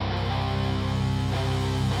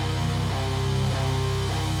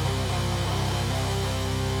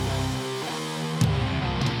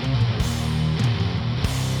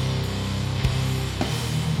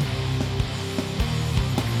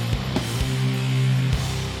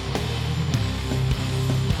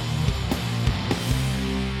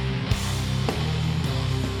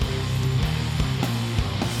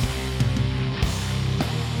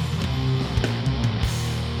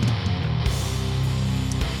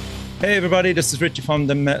Hey everybody, this is Richie from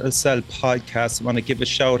the Metal Cell podcast. I want to give a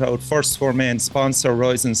shout out first to our main sponsor,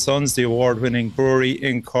 Rising Suns, the award-winning brewery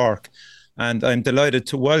in Cork. And I'm delighted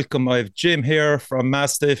to welcome, I have Jim here from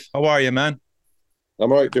Mastiff. How are you, man?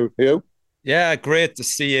 I'm right, dude. You? Yeah, great to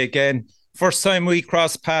see you again. First time we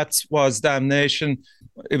crossed paths was Damnation.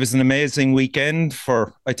 It was an amazing weekend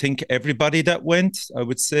for, I think, everybody that went. I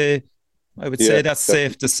would say that's Definitely.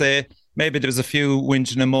 safe to say. Maybe there was a few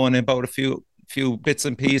whinging and moaning about a few bits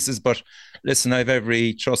and pieces, but listen, I've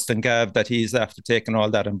every trust in Gav that he's after taking all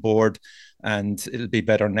that on board, and it'll be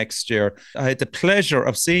better next year. I had the pleasure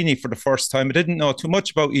of seeing you for the first time. I didn't know too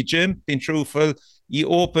much about you, Jim, being truthful. You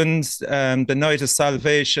opened the Night of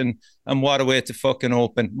Salvation, and what a way to fucking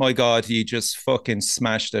open. My God, you just fucking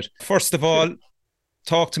smashed it. First of all,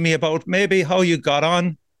 talk to me about maybe how you got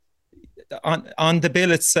on the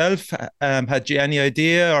bill itself. Had you any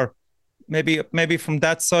idea, or maybe from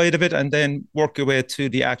that side of it, and then work your way to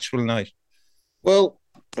the actual night? Well,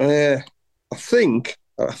 I think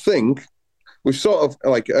we've sort of,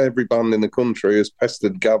 like every band in the country, has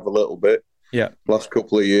pestered Gav a little bit. Yeah. Last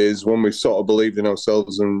couple of years, when we sort of believed in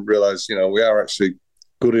ourselves and realised, we are actually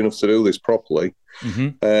good enough to do this properly.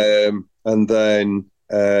 Mm-hmm. And then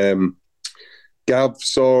Gav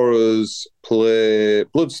saw us play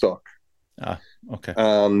Bloodstock. Okay.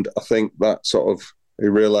 And I think that sort of, he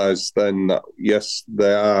realised then that, yes,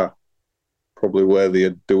 they are probably worthy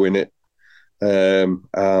of doing it.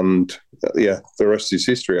 And yeah, the rest is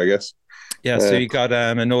history, I guess. Yeah, so you got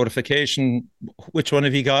a notification. Which one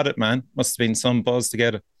have you got it, man? Must have been some buzz to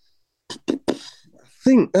get it. I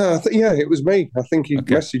think, yeah, it was me. I think he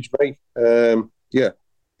messaged me. Yeah,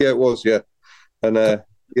 it was, yeah. And yeah,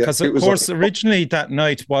 because of course, originally that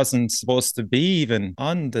night wasn't supposed to be even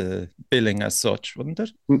on the billing as such, wasn't it?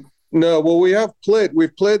 No, well, we've played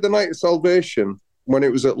the Night of Salvation when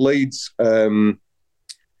it was at Leeds. I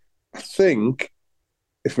think,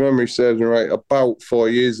 if memory serves me right, about 4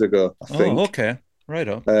 years ago, I think. Oh, okay. Right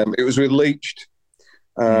on. It was with Leached.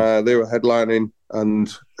 They were headlining, and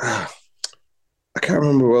I can't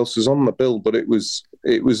remember who else was on the bill, but it was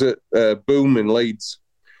at Boom in Leeds.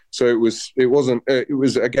 So it wasn't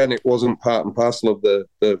part and parcel of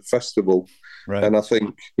the festival. Right. And I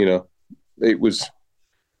think, it was,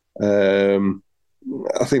 I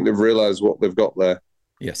think they've realised what they've got there.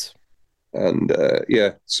 Yes. And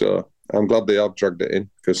yeah, so I'm glad they have dragged it in,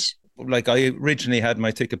 because, like, I originally had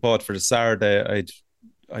my ticket bought for the Saturday.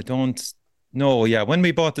 I don't know. Yeah, when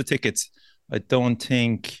we bought the tickets, I don't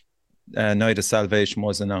think Night of Salvation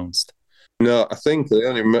was announced. No, I think they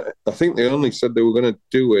only said they were going to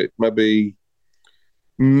do it maybe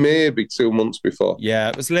 2 months before. Yeah,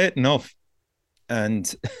 it was late enough.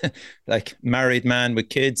 And like, married man with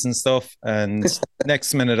kids and stuff. And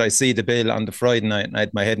next minute I see the bill on the Friday night, and I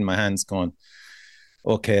had my head in my hands going,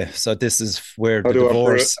 okay, so this is where the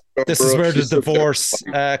divorce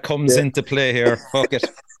comes into play here. Fuck it.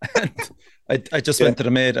 And I just went to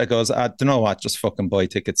the maid. I goes, do you know what? Just fucking buy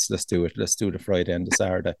tickets. Let's do it. Let's do the Friday and the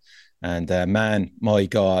Saturday. And man, my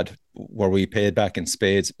God, were we paid back in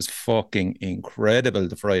spades. It was fucking incredible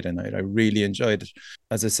the Friday night. I really enjoyed it.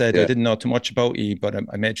 As I said, I didn't know too much about you, but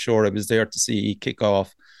I made sure I was there to see you kick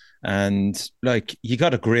off. And like, you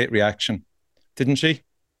got a great reaction, didn't she?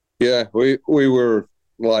 Yeah, we were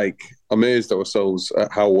like amazed ourselves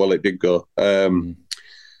at how well it did go.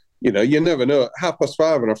 You never know.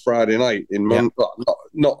 5:30 on a Friday night in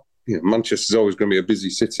Manchester's always going to be a busy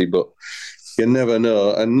city, but you never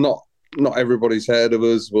know. And not everybody's heard of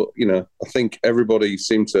us, but I think everybody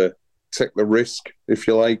seemed to take the risk, if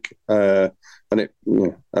you like. And it,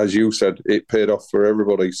 as you said, it paid off for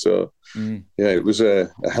everybody. So yeah, it was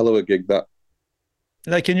a hell of a gig, that.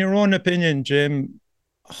 Like, in your own opinion, Jim,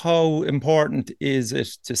 how important is it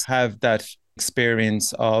to have that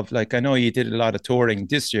experience of, like, I know you did a lot of touring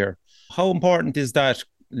this year. How important is that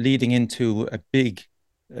leading into a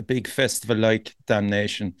big festival like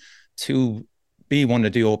Damnation to be one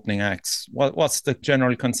of the opening acts? What's the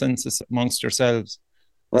general consensus amongst yourselves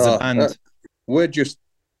as a band? We're just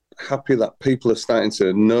happy that people are starting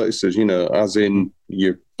to notice us, as in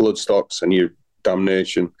your Bloodstocks and your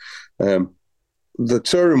Damnation. The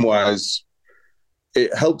touring wise,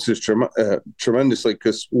 it helped us tremendously,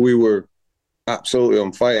 because we were absolutely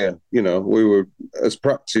on fire. We were as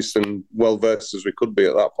practiced and well versed as we could be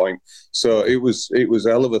at that point. So it was a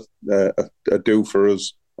hell of a do for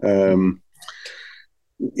us.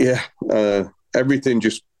 Everything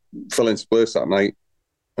just fell into place that night.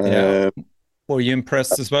 Were you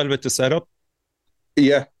impressed as well with the setup?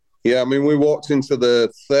 Yeah. I mean, we walked into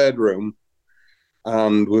the third room,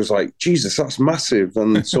 and was like, Jesus, that's massive.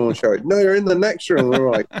 And someone shouted, no, you're in the next room. We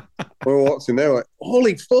were watching there, like,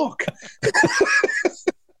 holy fuck.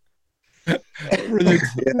 Brilliant.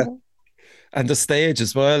 Yeah. And the stage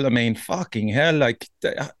as well. I mean, fucking hell, like,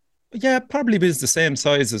 yeah, probably was the same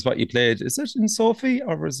size as what you played. Is it in Sophie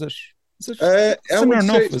or is it similar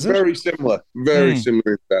enough? It's very similar,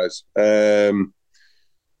 guys.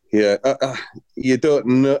 Yeah, you don't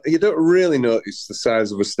really notice the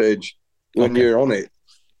size of a stage when you're on it.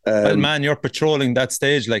 Well, man, you're patrolling that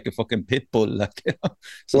stage like a fucking pit bull. Like, you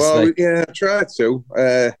know? Yeah, I try to.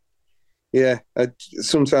 Yeah, I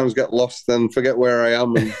sometimes get lost and forget where I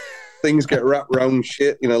am, and things get wrapped around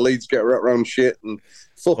shit. You know, leads get wrapped around shit, and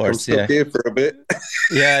I'm stuck here for a bit.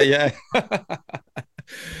 Yeah.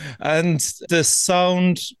 And the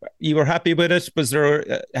sound, you were happy with it? Was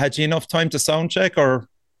there? Had you enough time to sound check, or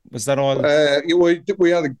was that all?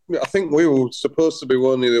 We had. I think we were supposed to be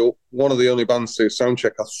one of the only bands to sound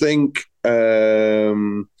check. I think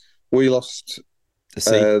we lost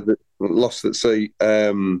lost at sea.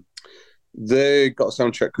 They got a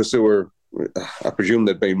sound check because they were. I presume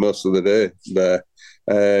they'd been most of the day there.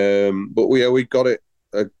 But we got it.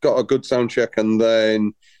 Got a good sound check, and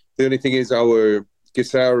then the only thing is our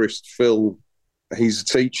guitarist Phil, he's a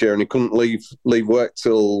teacher and he couldn't leave work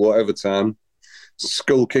till whatever time,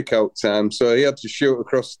 school kick out time, so he had to shoot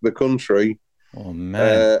across the country. Oh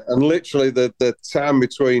man. And literally the time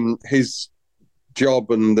between his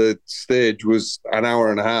job and the stage was an hour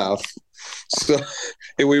and a half, so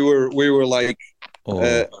we were like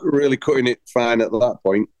really cutting it fine at that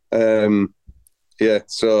point.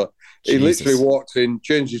 So he literally walked in,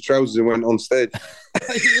 changed his trousers and went on stage.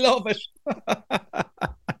 I love it.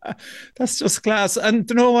 That's just class. And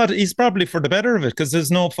you know what? He's probably for the better of it, because there's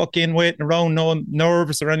no fucking waiting around, no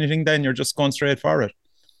nerves or anything. Then you're just going straight for it.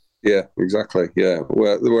 Yeah, exactly. Yeah.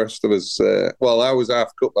 Well, the rest of us, I was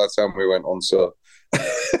half cut by the time we went on. So.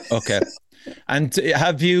 Okay. And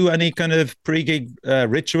have you any kind of pre-gig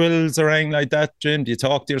rituals or anything like that, Jim? Do you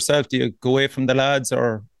talk to yourself? Do you go away from the lads,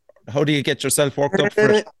 or how do you get yourself worked up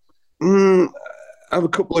for it? I have a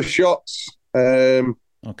couple of shots.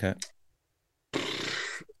 Okay.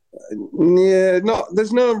 Yeah,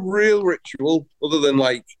 there's no real ritual other than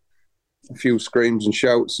like a few screams and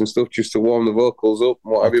shouts and stuff just to warm the vocals up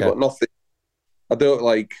and whatever, but nothing. I don't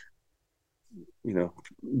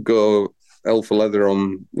go hell for leather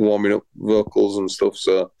on warming up vocals and stuff.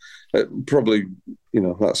 So probably,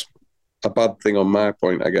 that's a bad thing on my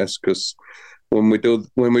point, I guess, because when we do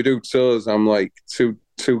tours, I'm like two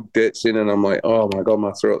dates in and I'm like, oh my God,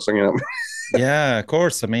 my throat's hanging out. Yeah, of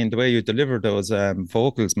course. I mean, the way you deliver those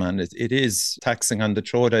vocals, man, it is taxing on the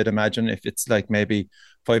throat, I'd imagine, if it's like maybe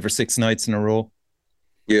 5 or 6 nights in a row.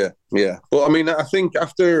 Yeah. But I mean, I think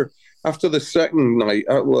after the second night,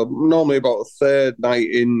 normally about a third night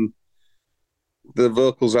in, the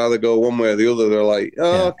vocals either go one way or the other. They're like,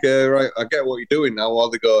 okay, right, I get what you're doing now. Or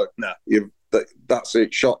they go, nah, that's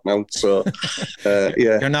it, shot now. So,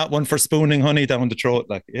 yeah. You're not one for spooning honey down the throat,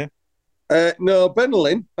 like, yeah? No,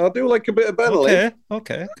 Benylin. I'll do like a bit of Benylin.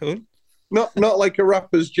 Okay, cool. Not like a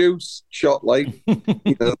rapper's juice shot, like,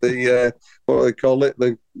 the, what do they call it?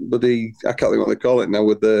 I can't think what they call it now,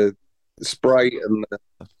 with the Sprite and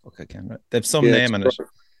okay, they've some name in it.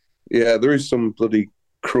 Yeah, there is some bloody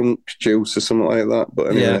crunch juice or something like that.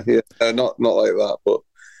 But anyway, not like that. But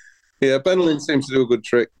yeah, Benylin seems to do a good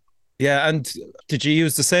trick. Yeah, and did you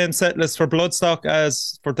use the same set list for Bloodstock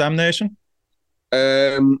as for Damnation?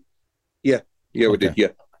 Yeah, we did. Yeah,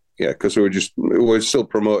 because we were still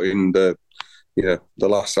promoting the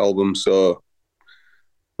last album. So,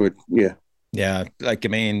 yeah. Like, I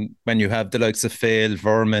mean, when you have the likes of Fail,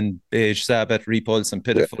 Vermin, Beige Sabbath, Repulse, and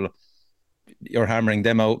Pitiful, you're hammering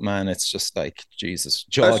them out, man. It's just like, Jesus,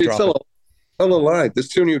 jaw dropping. Tell a lie. There's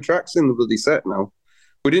 2 new tracks in the bloody set now.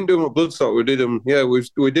 We didn't do them at Bloodstock. We did them. Yeah, we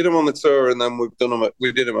did them on the tour, and then we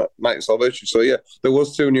did them at Night of Salvation. So yeah, there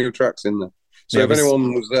was 2 new tracks in there. So if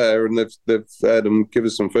anyone was there and they've heard them, give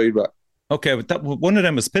us some feedback. Okay, but that one of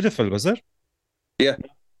them was Pitiful, was it? Yeah.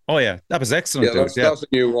 Oh yeah, that was excellent. Yeah, that's a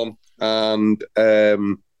new one. And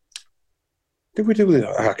did we do it?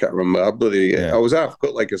 I can't remember. I was half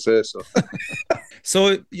cut, like I say. So.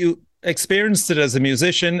 So you experienced it as a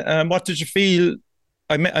musician. What did you feel?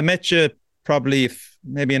 I met you probably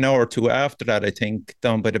maybe an hour or 2 after that, I think,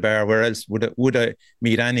 down by the bar. Where else would I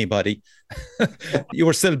meet anybody? You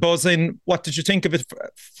were still buzzing. What did you think of it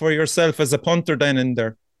for yourself as a punter then in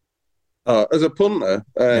there? As a punter,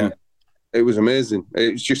 it was amazing.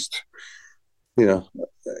 It's just,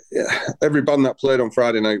 every band that played on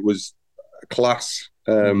Friday night was class.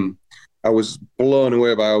 I was blown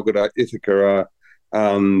away by how good Ithaca are.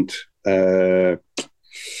 And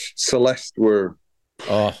Celeste were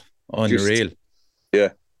unreal.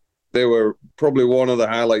 They were probably one of the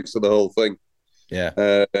highlights of the whole thing.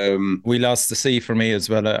 Yeah. We Lost the Sea for me as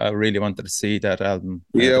well. I really wanted to see that album.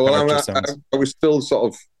 I was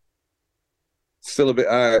still a bit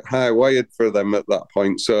high wired for them at that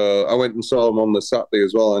point. So I went and saw them on the Saturday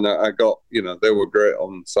as well. And I got, they were great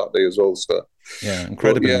on Saturday as well. So yeah,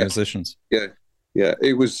 incredible musicians. Yeah.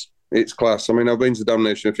 It's class. I mean, I've been to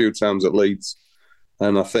Damnation a few times at Leeds,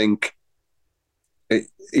 and I think,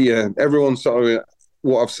 everyone sort of,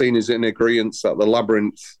 what I've seen is in agreement that the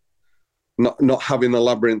Labyrinth, not having the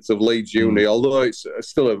Labyrinth of Leeds Uni, although it's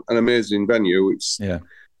still an amazing venue, it's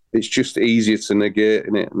just easier to negate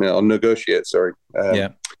in it, or negotiate. Sorry.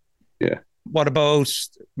 Yeah. What about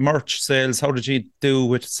merch sales? How did you do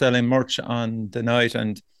with selling merch on the night?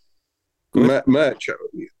 And merch,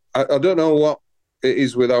 I don't know what it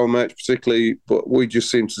is with our merch particularly, but we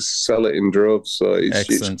just seem to sell it in droves, so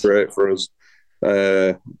it's great for us.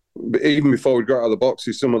 But even before we got out of the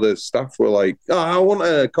boxes, some of the staff were like, I want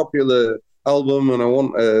a copy of the album and I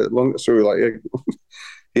want a long, so we were like,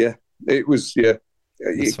 it was,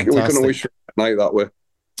 we couldn't wish for a night that way.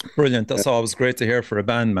 Brilliant. That's always great to hear for a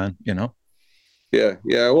band, man, Yeah,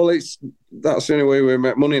 well, that's the only way we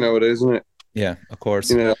make money nowadays, isn't it? Yeah, of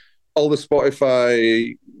course. All the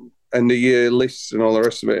Spotify end of year lists and all the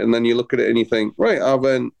rest of it, and then you look at it and you think, right, I've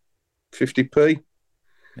earned 50p.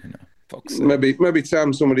 Maybe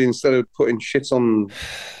time somebody, instead of putting shit on,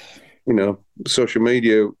 social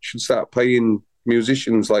media, should start paying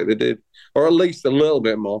musicians like they did, or at least a little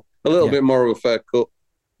bit more of a fair cut.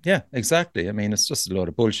 Yeah, exactly. I mean, it's just a load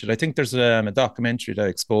of bullshit. I think there's a documentary that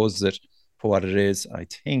exposes it for what it is. I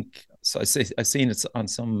think so. I've seen it on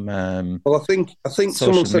some. Well, I think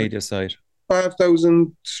social media site.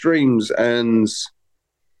 5,000 streams and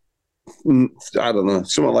I don't know,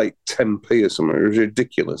 something like 10p or something. It was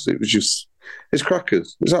ridiculous. It's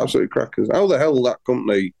crackers. It's absolutely crackers. How the hell that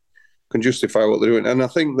company can justify what they're doing? And I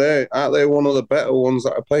think they're one of the better ones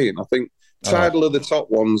that are paying. I think Tidal are the top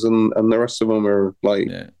ones, and the rest of them are like.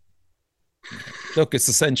 Yeah. Look, it's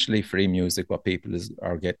essentially free music what people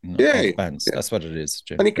are getting off bands. Yeah. That's what it is,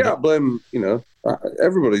 Jim. And you can't blame,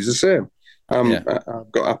 everybody's the same.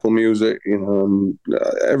 I've got Apple Music, and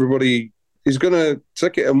everybody is going to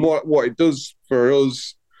take it, and what it does for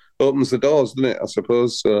us opens the doors, doesn't it, I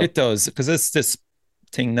suppose? So. It does, because it's this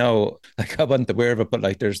thing now, like I wasn't aware of it, but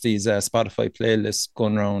like there's these Spotify playlists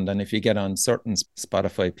going around, and if you get on certain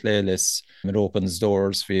Spotify playlists, it opens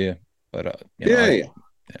doors for you. But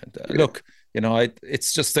look,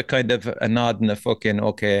 it's just a kind of a nod and a fucking,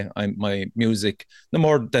 my music, no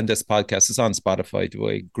more than this podcast, is on Spotify. Do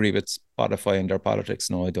I agree with Spotify and their politics?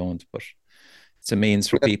 No, I don't, but it's a means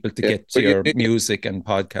for people to get to your music and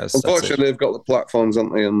podcasts. Unfortunately, they've got the platforms,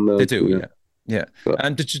 haven't they? And, they do, yeah.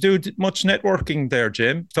 And did you do much networking there,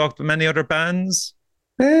 Jim? Talked to many other bands?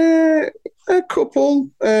 A couple.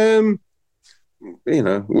 We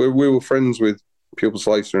were friends with Pupil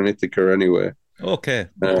Slicer and Ithaca anyway. Okay.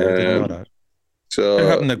 I didn't know that. So they're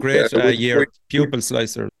having a great year. Pupil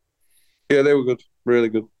Slicer. Yeah, they were good, really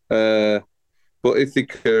good. But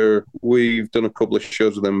Ithaca, we've done a couple of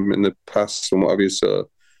shows with them in the past and what have you, so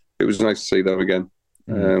it was nice to see them again.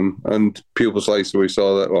 And Pupil Slicer, we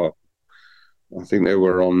saw that. Well, I think they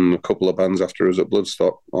were on a couple of bands after us at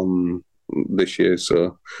Bloodstock on this year.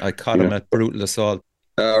 So I caught them at Brutal Assault.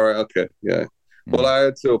 All right, okay, yeah. Well, I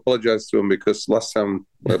had to apologise to him because last time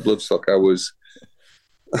at Bloodstock I was.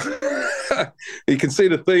 You can see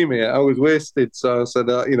the theme here. I was wasted, so I said,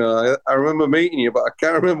 I remember meeting you, but I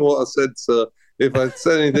can't remember what I said. So if I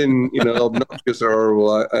said anything, obnoxious or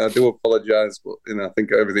horrible, I do apologise. But I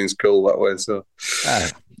think everything's cool that way. So,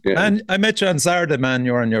 And I met you on Saturday, man.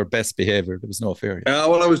 You were on your best behaviour. There was no fear.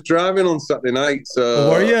 Well, I was driving on Saturday night,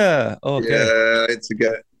 so were you? Okay.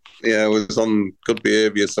 I was on good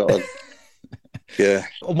behaviour, sort of. Yeah.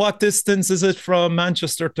 What distance is it from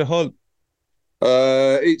Manchester to Hull?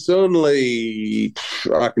 It's only,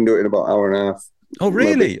 I can do it in about an hour and a half. Oh,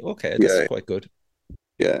 really? Okay, that's quite good.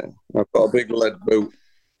 Yeah, I've got a big lead boot.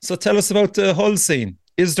 So tell us about the Hull scene.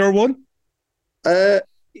 Is there one? It's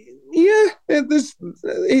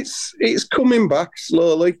coming back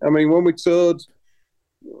slowly. I mean, when we toured,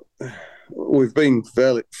 we've been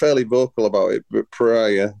fairly vocal about it, but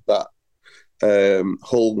prior that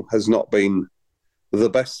Hull has not been the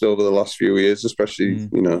best over the last few years, especially,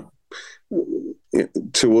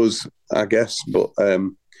 to us, I guess. But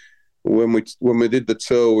when we did the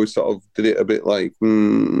tour, we sort of did it a bit like,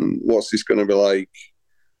 what's this going to be like?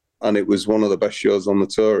 And it was one of the best shows on the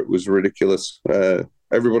tour. It was ridiculous.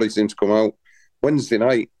 Everybody seemed to come out. Wednesday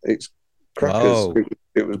night, it's crackers. Wow.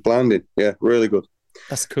 it was blinding. Yeah, really good.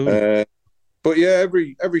 That's cool. But yeah,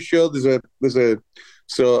 every show there's a.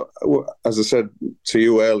 So as I said to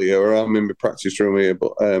you earlier, I'm in my practice room here,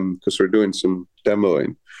 but because we're doing some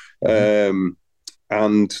demoing, and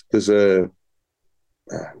there's a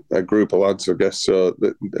group of lads, I guess,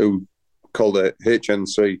 who called it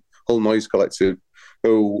HNC, Hull Noise Collective,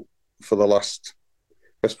 who for the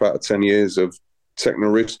best part of 10 years have taken a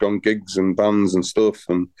risk on gigs and bands and stuff,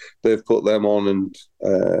 and they've put them on, and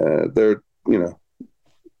they're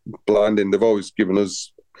blinding. They've always given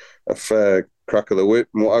us a fair crack of the whip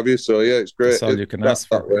and what have you. So yeah, it's great. That's all you can ask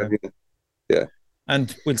for. Yeah.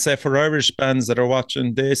 And we'll say for Irish bands that are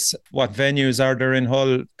watching this, what venues are there in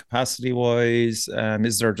Hull capacity wise?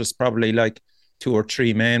 Is there just probably like 2 or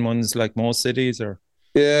 3 main ones like most cities, or?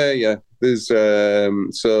 Yeah. There's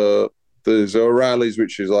there's O'Reilly's,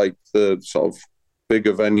 which is like the sort of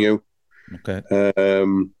bigger venue. Okay.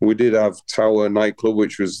 We did have Tower nightclub,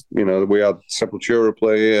 which was, we had Sepultura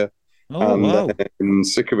play here. Oh, wow. And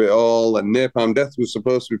Sick of It All and Napalm Death was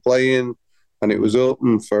supposed to be playing, and it was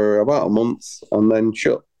open for about a month and then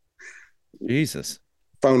shut. Jesus.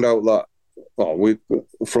 Found out that,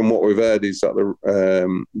 from what we've heard, is that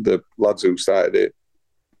the lads who started it,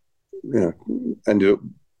 ended up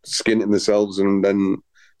skinning themselves, and then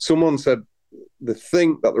someone said they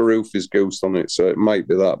think that the roof is ghost on it, so it might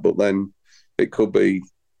be that, but then it could be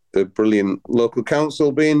the brilliant local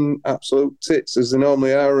council being absolute tits as they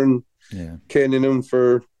normally are, and caning them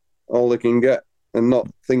for all they can get, and not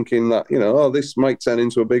thinking that this might turn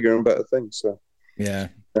into a bigger and better thing. So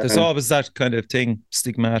there's always that kind of thing,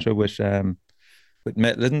 stigmata with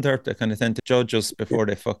metal, isn't there? They kind of tend to judge us before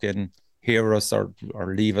they fucking hear us or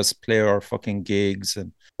leave us play our fucking gigs.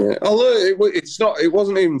 And although it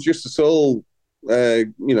wasn't even just a sole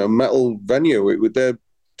metal venue. They're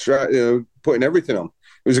putting everything on.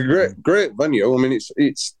 It was a great venue. I mean,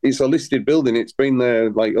 it's a listed building. It's been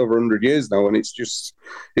there like over 100 years now, and it's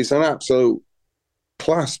an absolute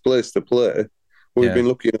class place to play. We've been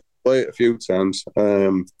lucky enough to play it a few times,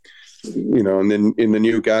 and then in the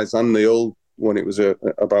new guys and the old when it was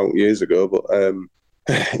about years ago. But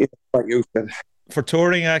like you said, for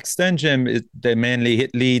touring acts, then Jim, they mainly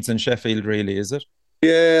hit Leeds and Sheffield, really, is it?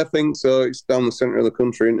 Yeah, I think so. It's down the centre of the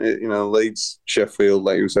country, isn't it? Leeds, Sheffield,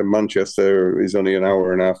 like you said, Manchester is only an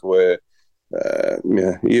hour and a half away.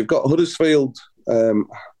 You've got Huddersfield.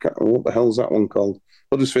 What the hell's that one called?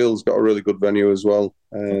 Huddersfield's got a really good venue as well,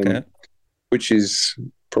 which is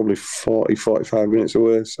probably 45 minutes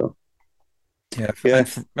away. So, yeah.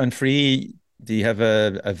 And free, do you have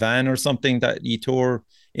a van or something that you tour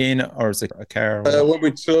in, or is it a car? When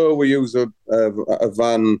we tour, we use a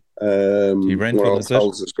van. You rent one, is it?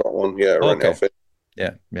 Has got one, rent off it.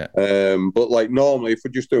 Yeah. But like normally, if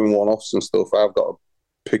we're just doing one-offs and stuff, I've got a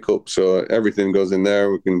pickup, so everything goes in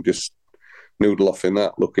there. We can just noodle off in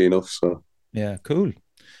that. Lucky enough, so yeah, cool.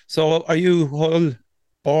 So, are you Hull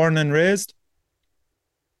born and raised?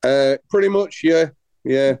 Pretty much, yeah.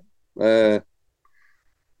 I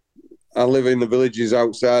live in the villages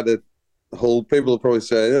outside of Hull. People will probably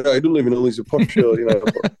say, I don't live in Hull, he's a posh show,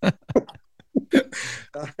 But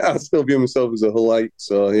I still view myself as a Hullite,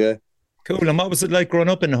 so yeah. Cool. And what was it like growing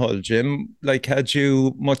up in Hull, Jim? Like, had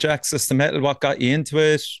you much access to metal? What got you into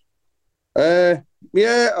it?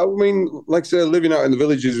 Yeah, I mean, like I said, living out in the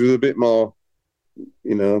villages was a bit more,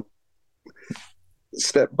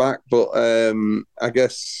 step back. But I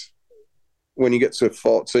guess when you get to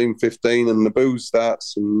 14, 15 and the booze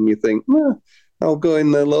starts and you think, I'll go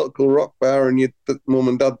in the local rock bar, and mum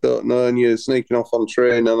and dad don't know, and you're sneaking off on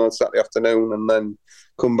train on a Saturday afternoon and then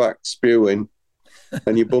come back spewing,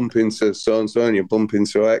 and you bump into so-and-so and you bump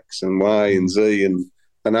into X and Y and Z, and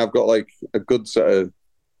I've got like a good set of,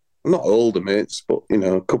 not older mates, but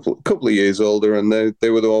a couple of years older, and they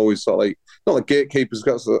were always sort of like, not like gatekeepers,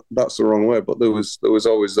 that's the wrong way, but there was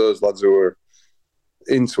always those lads who were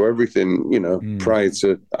into everything, prior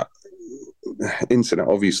to internet.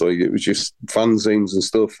 Obviously, it was just fanzines and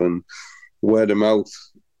stuff and word of mouth.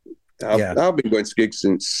 I've been going to gigs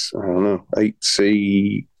since, I don't know,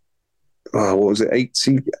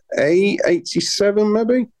 87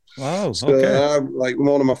 maybe. Wow. So like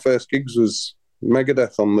one of my first gigs was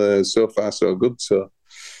Megadeth on the So Far So Good. So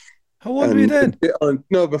how old were you then?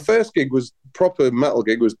 No, my first gig was proper metal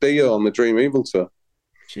gig, was Dio on the Dream Evil tour.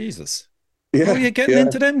 Jesus. Yeah. How are you getting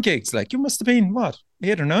into them gigs? Like, you must have been, what,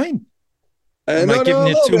 8 or 9? Am I giving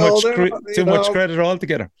you too much credit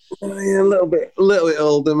altogether? Yeah, a little bit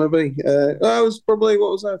older maybe. I was probably,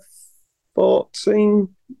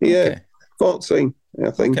 14? Yeah, okay. 14,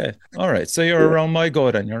 I think. Okay, all right. So you're around my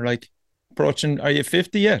go then. You're like approaching, are you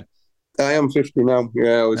 50 yet? I am 50 now.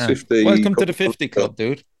 Yeah, I was 50. Welcome to the 50 club,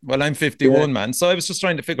 dude. Well, I'm 51, man. So I was just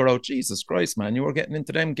trying to figure out, Jesus Christ, man, you were getting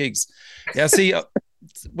into them gigs. Yeah, see,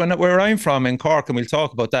 where I'm from in Cork, and we'll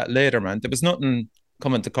talk about that later, man, there was nothing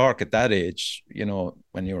coming to Cork at that age, you know,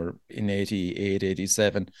 when you were in 88,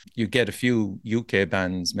 87. You get a few UK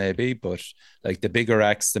bands maybe, but like the bigger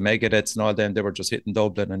acts, the Megadeths and all them, they were just hitting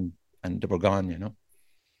Dublin and they were gone, you know.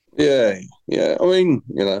 Yeah. I mean,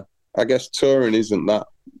 you know, I guess touring isn't that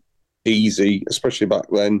easy, especially back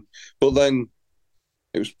then. But then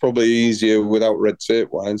it was probably easier without red tape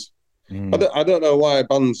wise. I don't know why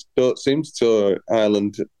bands don't seem to tour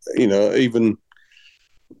Ireland. You know, even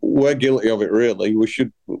we're guilty of it. Really,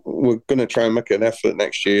 we're going to try and make an effort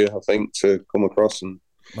next year, I think, to come across and.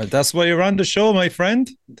 Well, that's why you're on the show, my friend,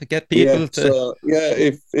 to get people to. So,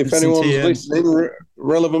 if anyone's listening,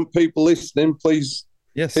 relevant people listening, please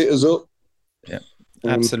hit us up. Yeah.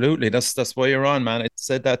 Absolutely. That's why you're on, man. I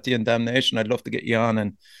said that to you in Damnation. I'd love to get you on,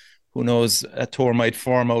 and who knows, a tour might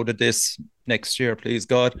form out of this next year, please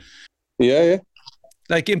God. Yeah.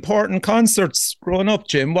 Like important concerts growing up,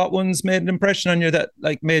 Jim, what ones made an impression on you that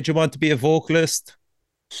like made you want to be a vocalist?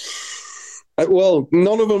 Well,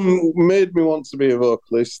 none of them made me want to be a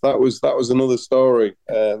vocalist. That was another story.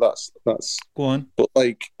 That's go on. But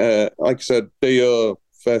like I said, Dio,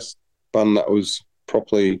 first band that was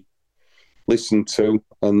properly listened to,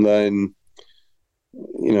 and then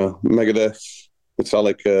you know, Megadeth,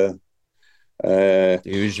 Metallica, the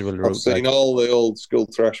usual route. I've seen all the old school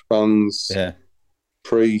thrash bands,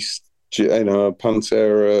 Priest, you know,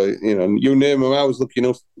 Pantera, you know, you name them. I was lucky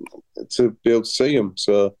enough to be able to see them.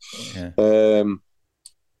 So,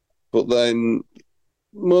 but then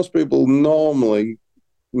most people normally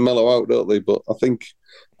mellow out, don't they? But I think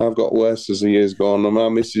I've got worse as the years go on. And my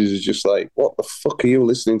missus is just like, "What the fuck are you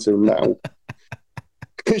listening to now?"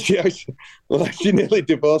 she nearly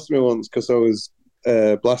divorced me once because I was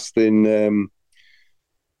blasting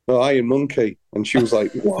Iron Monkey, and she was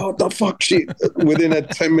like, "What the fuck?" Within a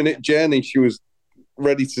 10-minute journey, she was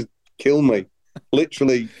ready to kill me.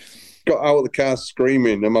 Literally got out of the car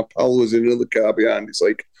screaming, and my pal was in another car behind. It's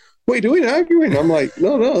like, "What are you doing, arguing?" I'm like,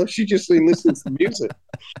 no, she just been listening to the music.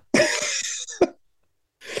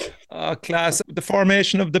 Class. The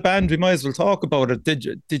formation of the band, we might as well talk about it.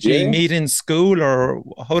 Did you meet in school, or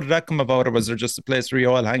how did that come about, or was there just a place where you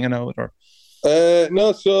all hanging out, or?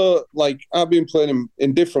 No, so like I've been playing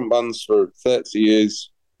in different bands for 30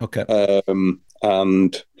 years. Okay.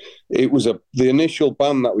 And it was the initial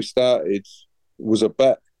band that we started was a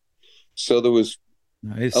bet. So there was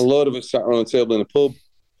a load of us sat around a table in a pub.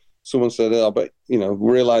 Someone said, "I bet," you know,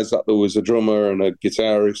 realised that there was a drummer and a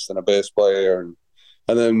guitarist and a bass player, and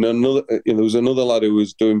then there was another lad who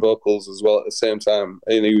was doing vocals as well at the same time,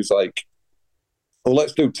 and he was like, "Well,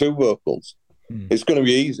 let's do 2 vocals. It's going to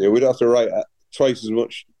be easier. We'd have to write twice as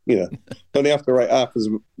much, you know, only have to write half as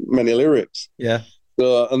many lyrics." Yeah.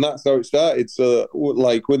 So, and that's how it started. So,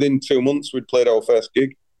 like within 2 months, we'd played our first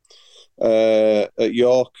gig at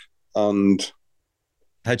York, and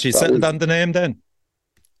had you settled on the name then?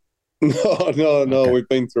 No. Okay. We've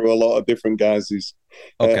been through a lot of different guises.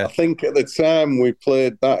 I think at the time we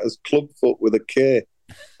played that as Clubfoot with a K.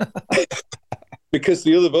 Because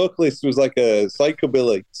the other vocalist was like a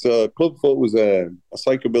psychobilly. So Clubfoot was a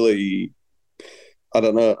psychobilly, I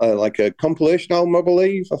don't know, like a compilation album, I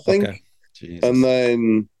believe, I think. Okay. Jesus. And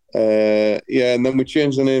then, and then we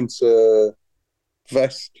changed the name to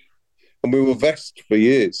Vest. And we were Vest for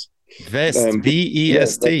years. Vest,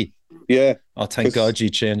 V-E-S-T. Yeah. Oh, thank God you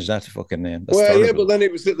changed that fucking name. That's terrible. Yeah, but then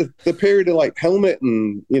it was at the period of like Helmet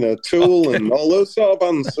and, you know, Tool and all those sort of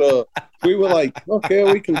bands. So we were like, okay,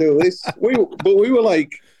 we can do this. We were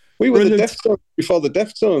the Deftones before the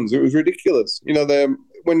Deftones. It was ridiculous. You know,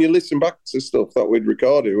 when you listen back to stuff that we'd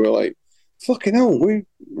recorded, we were like, fucking hell, we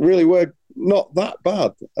really were not that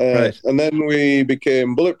bad. Right. And then we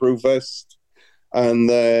became Bulletproof Vest, and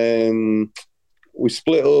then we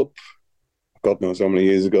split up. God knows how many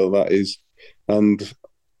years ago that is. And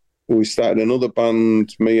we started another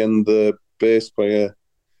band, me and the bass player.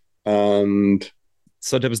 And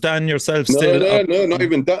so there was Dan yourself no, still? No, not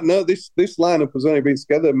even that. No, this lineup has only been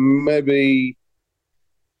together maybe,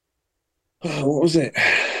 what was it?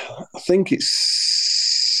 I think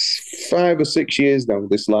it's 5 or 6 years now,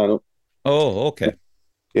 this lineup. Oh, okay.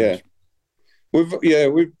 Yeah. We've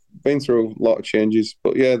been through a lot of changes,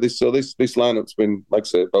 but yeah, this lineup's been, like I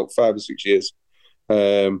say, about 5 or 6 years,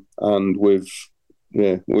 and we've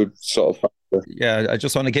sort of. I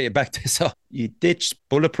just want to get you back to so you ditched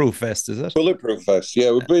Bulletproof Vest, is it? Bulletproof Vest,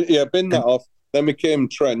 yeah, we've been that off. Then we came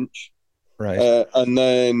Trench, right, and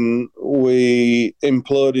then we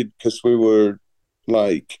imploded because we were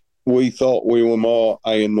like we thought we were more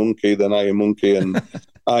Iron Monkey than Iron Monkey, and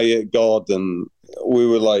I Ate God, and we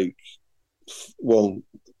were like, well,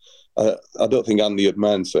 I don't think Andy would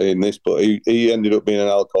mind saying this, but he ended up being an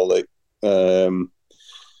alcoholic. The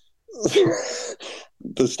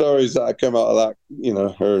stories that came out of that, you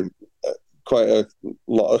know, are quite a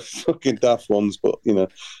lot of fucking daft ones, but, you know,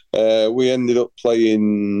 we ended up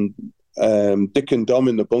playing Dick and Dom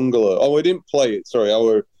in the Bungalow. Oh, we didn't play it, sorry.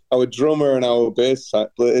 Our drummer and our bassist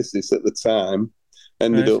at the time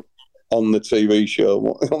ended up on the TV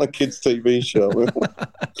show, on a kids' TV show.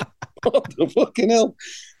 What the fucking hell?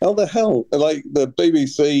 How the hell? Like, the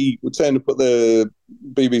BBC were trying to put the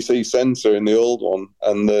BBC censor in the old one,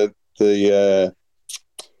 and the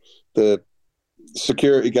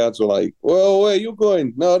security guards were like, "Well, where are you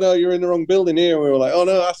going? No, you're in the wrong building here." And we were like, "Oh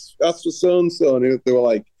no, that's for so and so." And they were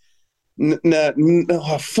like,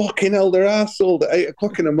 "No, fucking hell, they're arseholed at 8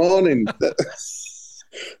 o'clock in the morning."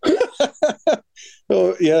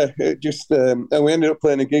 Oh yeah, it just and we ended up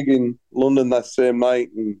playing a gig in London that same night,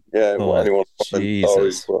 and yeah, anyone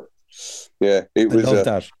stories, but yeah, it was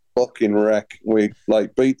a fucking wreck. We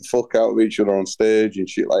like beat the fuck out of each other on stage and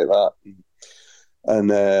shit like that, and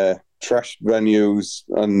trashed venues,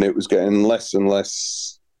 and it was getting less and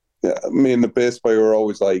less. Yeah, me and the bass player were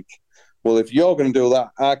always like, "Well, if you're going to do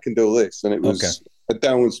that, I can do this," and it was a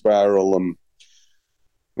downward spiral. And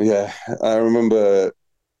yeah, I remember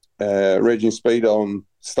Raging Speed on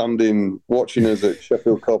standing watching us at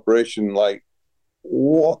Sheffield Corporation, like,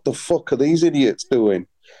 what the fuck are these idiots doing?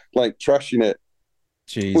 Like, trashing it.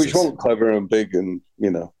 Jesus. Which wasn't clever and big, and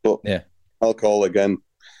you know, but yeah, alcohol again.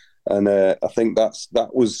 And I think that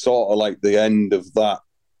was sort of like the end of that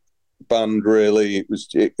band. Really,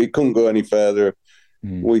 it couldn't go any further.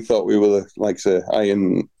 We thought we were, like I say,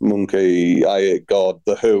 Iron Monkey, I Ate God,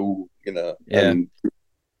 The Who, you know, and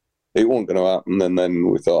it wasn't going to happen. And then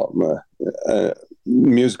we thought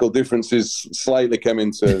musical differences slightly came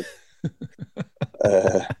into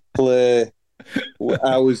play.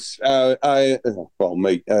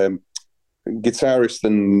 Guitarist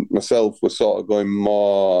and myself were sort of going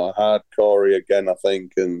more hardcore again, I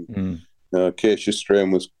think, and Acacia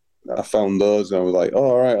Strain I found those, and I was like, oh,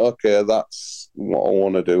 all right, okay, that's what I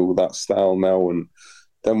want to do, that style now. And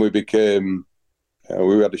then we became,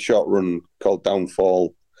 we had a short run called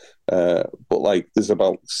Downfall, but like there's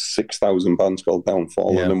about 6,000 bands called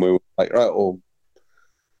Downfall, and then we were like, right, well,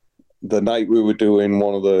 the night we were doing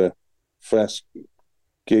one of the first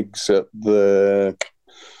gigs at the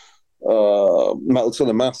Metal to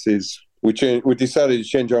the Masses, we decided to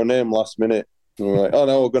change our name last minute. And we were like, oh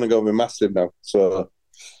no, we're going to go with Mastiff now. So,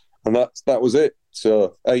 and that was it.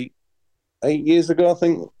 So 8 years ago, I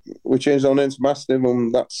think we changed our name to Mastiff,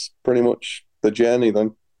 and that's pretty much the journey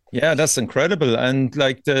then. Yeah, that's incredible. And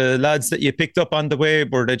like the lads that you picked up on the way,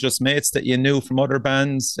 were they just mates that you knew from other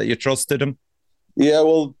bands that you trusted them? Yeah,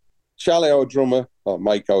 well, Charlie, our drummer, or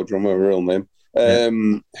Mike, our drummer, real name,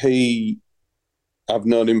 I've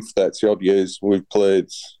known him for 30 odd years. We've played,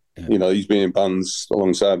 you know, he's been in bands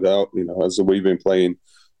alongside out, you know, as we've been playing.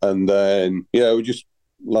 And then, we just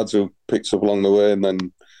lads who picked up along the way. And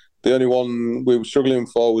then the only one we were struggling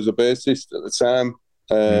for was a bassist at the time.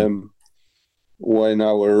 When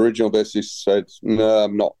our original bassist said,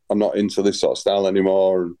 no, I'm not into this sort of style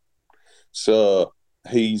anymore. And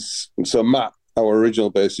so Matt, our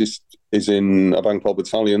original bassist, is in a band called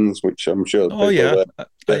Battalions, which I'm sure. Oh yeah,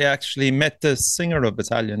 I actually met the singer of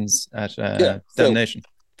Battalions at Damnation.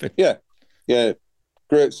 Yeah,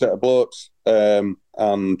 great set of blokes, and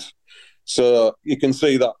so you can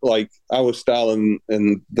see that like our style and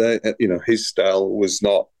their, you know, his style was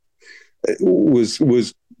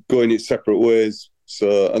going its separate ways.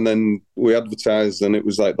 So, and then we advertised, and it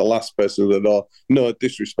was like the last person at the door. No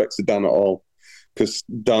disrespect to Dan at all, because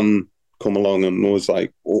Dan come along and was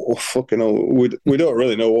like, oh fucking hell, we don't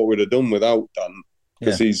really know what we'd have done without Dan,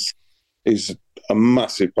 because he's a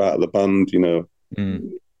massive part of the band, you know,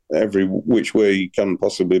 every which way he can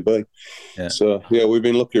possibly be. Yeah. So yeah, we've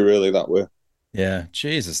been lucky really that way. Yeah,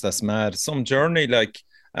 Jesus, that's mad. Some journey, like.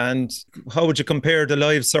 And how would you compare the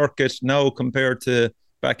live circuit now compared to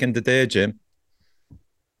back in the day, Jim?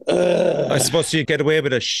 I suppose you get away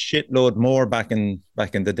with a shitload more back in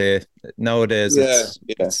the day. Nowadays, it's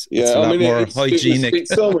a lot more hygienic.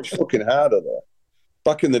 It's so much fucking harder though.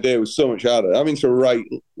 Back in the day, it was so much harder. I mean,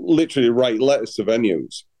 to literally write letters to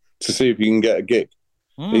venues to see if you can get a gig.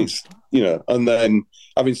 It's, you know, and then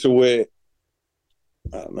having to wait,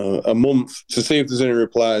 I don't know, a month to see if there's any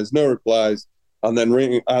replies. No replies. And then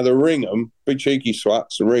either ring them, big cheeky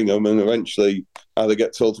swats, and ring them, and eventually either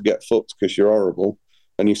get told to get fucked because you're horrible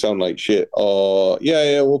and you sound like shit, or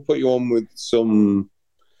we'll put you on with some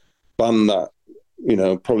band that,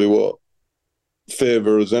 probably won't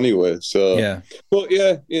favour us anyway. So, Yeah. But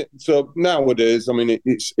yeah. So nowadays, I mean,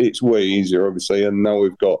 it's way easier, obviously. And now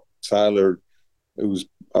we've got Tyler, who's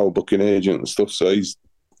our booking agent and stuff. So he's,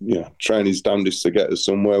 trying his damnedest to get us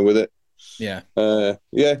somewhere with it. Yeah.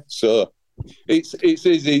 So it's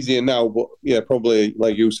easier now, but yeah, probably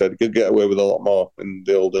like you said, could get away with a lot more in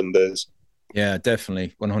the olden days. Yeah,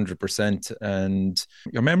 definitely, 100%. And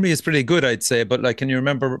your memory is pretty good, I'd say. But like, can you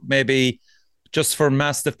remember maybe just for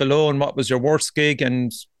Mastiff alone, what was your worst gig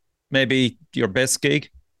and maybe your best gig?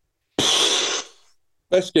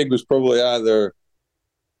 Best gig was probably either.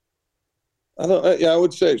 I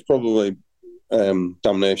would say it's probably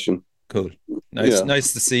Damnation. Cool.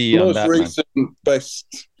 Nice to see you most on that, recent, man.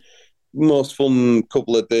 Best, most fun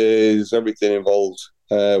couple of days, everything involved.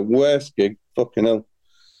 Worst gig, fucking hell.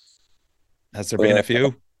 Has there been a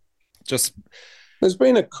few? There's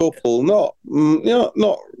been a couple, not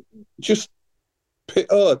just.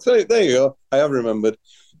 Oh, there you go. I have remembered.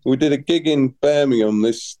 We did a gig in Birmingham.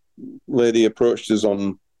 This lady approached us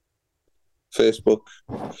on Facebook.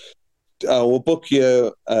 We'll book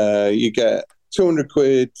you. You get 200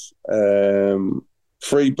 quid,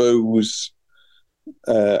 free booze.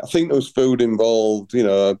 I think there was food involved,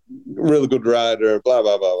 a really good rider, blah,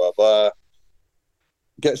 blah, blah, blah, blah.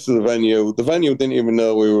 Gets to the venue. The venue didn't even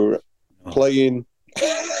know we were playing.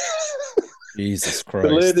 Jesus Christ.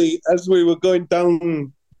 The lady, as we were going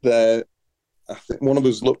down there, I think one of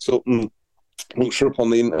us looked up on the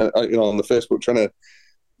on the Facebook trying to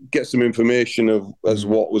get some information as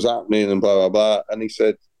what was happening and blah, blah, blah. And he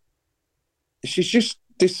said, she's just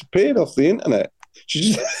disappeared off the internet.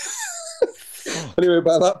 She just... Anyway,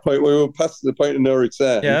 by that point, we were past the point of no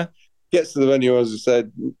return. Yeah. Gets to the venue, as I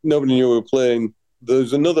said, nobody knew we were playing.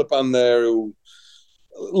 There's another band there who,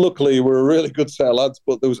 luckily, were a really good set of lads,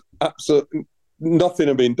 but there was absolutely nothing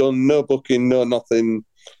had been done, no booking, no nothing.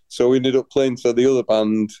 So we ended up playing to the other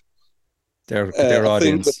band. Their I audience.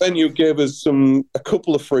 think the venue gave us a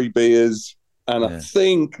couple of free beers, and I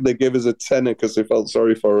think they gave us a tenner because they felt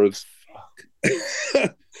sorry for us.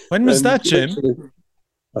 When was that, Jim?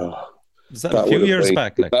 Was that a few years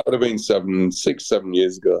back? Like? That would have been 6, 7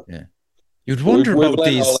 years ago. Yeah. You'd wonder about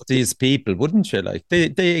these people, wouldn't you? Like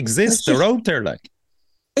they exist, they're out there. Like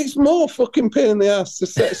it's more fucking pain in the ass to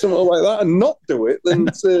set something like that and not do it than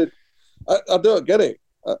to. I don't get it.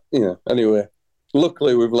 Anyway,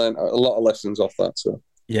 luckily we've learned a lot of lessons off that. So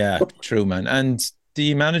yeah, true, man. And do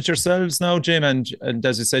you manage yourselves now, Jim? And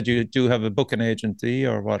as you said, you do have a booking agent, do you,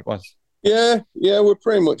 or what? Yeah, we're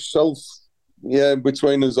pretty much self. Yeah,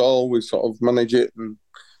 between us all, we sort of manage it, and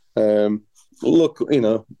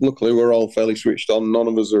luckily we're all fairly switched on. None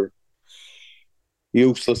of us are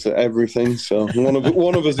useless at everything, so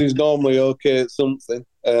one of us is normally okay at something.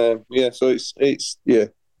 So it's we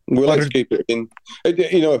like to keep it in.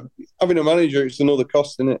 Having a manager, it's another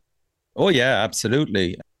cost, isn't it? Oh yeah,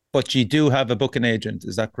 absolutely. But you do have a booking agent,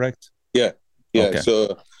 is that correct? Yeah. Okay.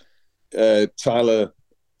 So Tyler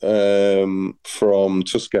from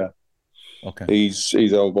Tusker. Okay.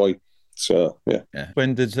 He's our boy. So yeah.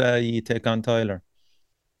 When did you take on Tyler?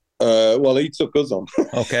 Well, he took us on.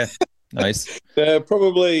 Okay. Nice.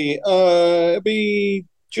 Probably it'd be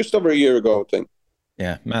just over a year ago, I think.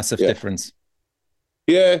 Yeah, massive difference.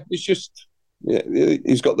 Yeah, it's just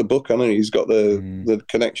he's got the book, hasn't he? He's got the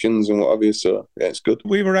connections and what have you. So yeah, it's good.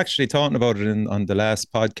 We were actually talking about it on the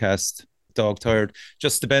last podcast, Dog Tired.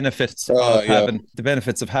 Just the benefits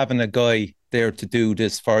of having a guy there to do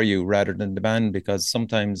this for you rather than the band, because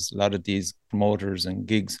sometimes a lot of these promoters and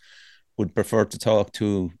gigs would prefer to talk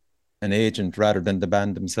to an agent rather than the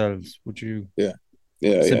band themselves. Would you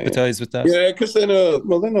sympathize with that? Yeah, because they know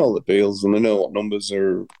all the deals and they know what numbers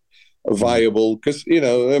are viable. Because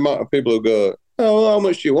the amount of people who go, "Oh, how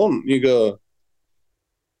much do you want?" You go,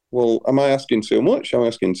 "Well, am I asking too much? Am I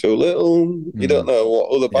asking too little?" You don't know what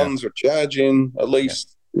other bands are charging. At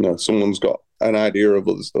least someone's got an idea of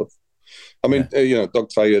other stuff. I mean, Dog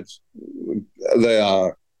Tired, they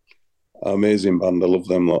are an amazing band. I love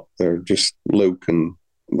them lot. They're just Luke and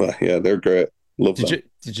they're great. Love them.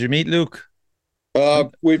 Did you meet Luke?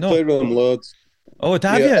 We played with them loads. Oh,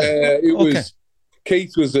 have you? It was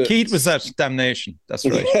Keith was at Damnation. That's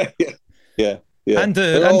right. Yeah. And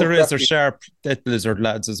the Razor Sharp Death Blizzard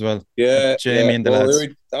lads as well. Yeah, Jamie and the lads.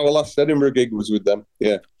 Our last Edinburgh gig was with them.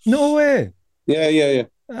 Yeah. No way. Yeah.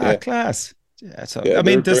 Class. Yeah, so I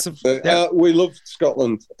mean, we love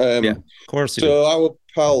Scotland. Of course. So our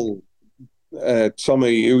pal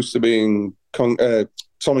Tommy used to be in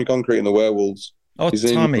Tommy Concrete and the Werewolves. Oh,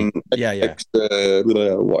 He's Tommy. Whatever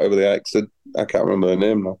the X. I can't remember the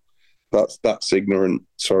name now. That's ignorant.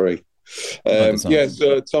 Sorry. Yeah,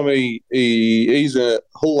 so Tommy, he's a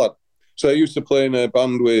Hull lad. So he used to play in a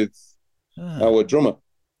band with our drummer.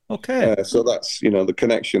 Okay. So that's, the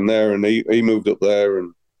connection there. And he moved up there,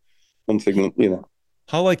 and one thing,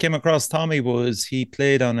 How I came across Tommy was he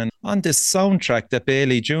played on this soundtrack that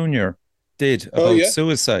Bailey Jr. did about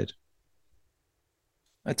suicide.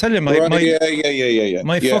 I tell you, my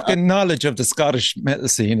fucking knowledge of the Scottish metal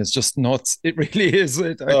scene is just nuts. It really is.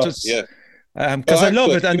 Because I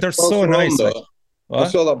love it, and they're so nice. I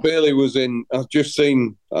saw that Bailey was in. I've just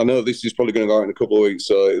seen. I know this is probably going to go out in a couple of weeks,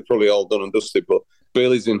 so it's probably all done and dusted. But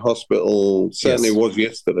Bailey's in hospital. Certainly was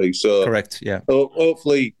yesterday. So correct. Yeah.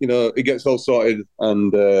 Hopefully, he gets all sorted,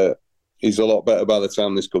 and he's a lot better by the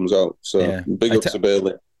time this comes out. So big up to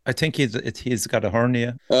Bailey. I think he's got a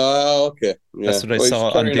hernia. Oh, okay. Yeah. That's what I saw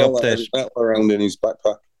on the update. Around in his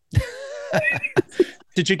backpack.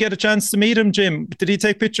 Did you get a chance to meet him, Jim? Did he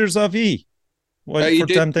take pictures of E? For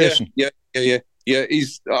Temptation? Yeah.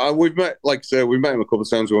 He's we've met, like I say, we've met him a couple of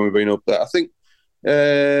times when we've been up there. I think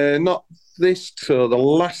not this tour. The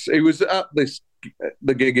last he was at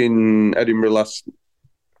the gig in Edinburgh last.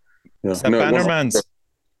 Is that Bannerman's?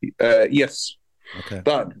 Yes. Okay.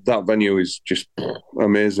 That venue is just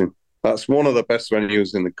amazing. That's one of the best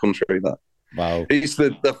venues in the country. That. Wow. It's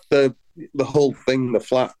the whole thing, the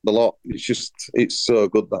flat, the lot. It's so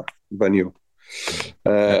good, that venue.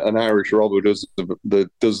 An Irish Rob who does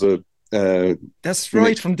the that's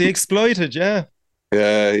right, from The Exploited, yeah.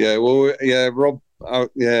 Yeah. Well, yeah, Rob.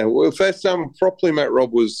 Well, first time I properly met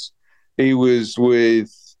Rob was with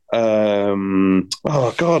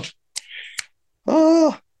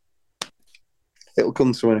it'll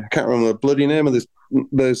come to me. I can't remember the bloody name of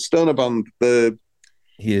the stoner band.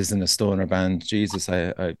 He is in a stoner band. Jesus,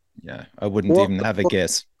 I wouldn't even have a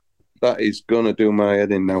guess. That is gonna do my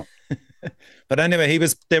head in now. But anyway,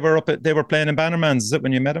 they were playing in Bannerman's. Is it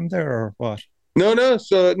when you met him there, or what? No.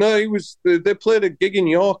 So no, he was. They played a gig in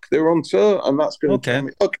York. They were on tour, and that's going to.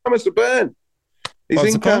 Okay. Karma to Burn.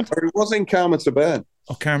 He's in Karma. He was in Karma to Burn.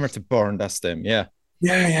 Oh, Karma to Burn. That's them. Yeah.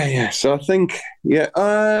 Yeah. So I think, No,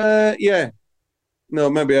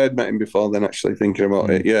 maybe I'd met him before then. Actually, thinking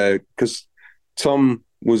about it, yeah, because Tom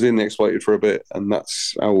was in The Exploited for a bit, and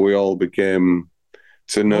that's how we all became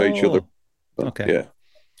to know each other. But, okay. Yeah.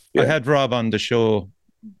 I had Rob on the show,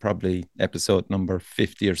 probably episode number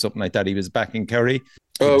 50 or something like that. He was back in Kerry.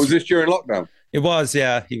 Was this during lockdown? It was,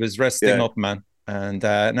 yeah. He was resting up, man, and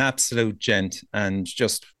an absolute gent, and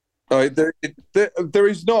just. There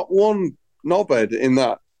is not one knobhead in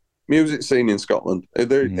that music scene in Scotland.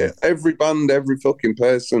 Every band, every fucking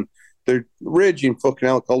person, they're raging fucking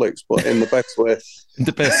alcoholics, but in the best way. In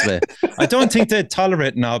the best way. I don't think they'd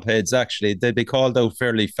tolerate knobheads, actually. They'd be called out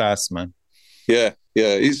fairly fast, man. Yeah,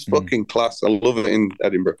 he's fucking class. I love it in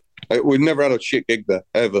Edinburgh. We've never had a shit gig there,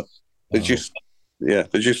 ever. They're just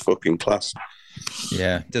fucking class.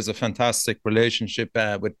 Yeah, there's a fantastic relationship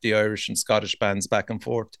with the Irish and Scottish bands back and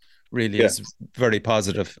forth. Really is very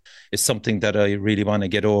positive. It's something that I really want to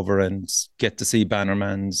get over and get to see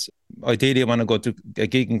Bannerman's. Ideally, I want to go to a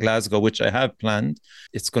gig in Glasgow, which I have planned.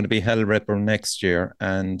 It's going to be Hell Ripper next year.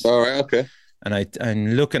 And all right, okay. And I'm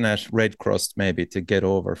looking at Red Crust maybe to get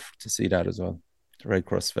over to see that as well. The Red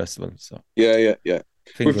Crust Festival. So yeah.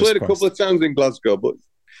 We've played a couple of times in Glasgow, but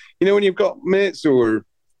when you've got mates who are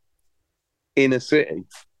in a city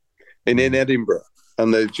and in Edinburgh,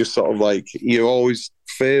 and they're just sort of like, you always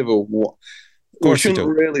favour what. We shouldn't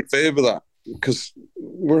really favour that, because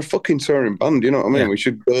we're a fucking touring band, you know what I mean? Yeah. We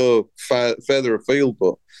should go further afield,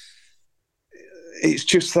 but it's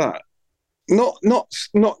just that. Not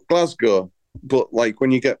Glasgow, but like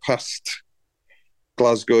when you get past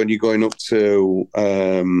Glasgow and you're going up to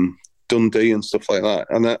Dundee and stuff like that,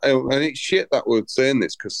 and it's shit that we're saying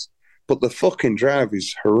this, but the fucking drive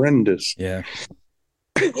is horrendous. Yeah.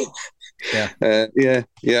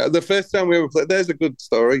 The first time we ever played, there's a good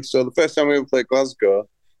story. So the first time we ever played Glasgow,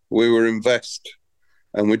 we were in Vest,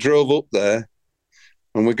 and we drove up there,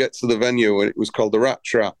 and we get to the venue, and it was called the Rat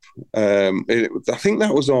Trap. I think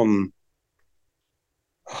that was on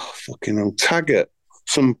Taggart.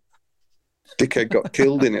 Some dickhead got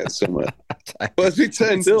killed in it somewhere. But as we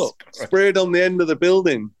turned up, sprayed on the end of the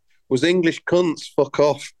building was English cunts, fuck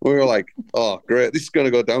off. We were like, oh, great, this is going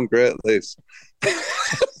to go down great, this.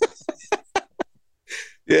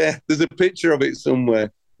 Yeah, there's a picture of it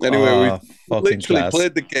somewhere. Anyway, we literally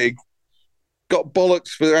played the gig, got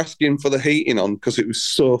bollocks for asking for the heating on because it was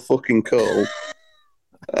so fucking cold.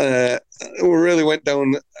 We really went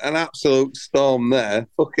down an absolute storm there.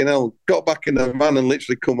 Fucking hell. Got back in the van and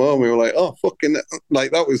literally come home. We were like, oh, fucking,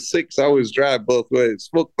 like that was 6 hours drive both ways.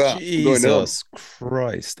 Fuck that. Jesus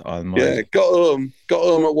Christ almighty. Yeah, got home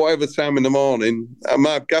at whatever time in the morning. And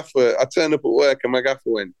my gaffer, I turned up at work and my gaffer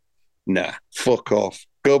went, nah, fuck off.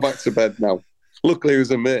 Go back to bed now. Luckily, he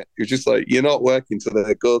was a mate. He was just like, you're not working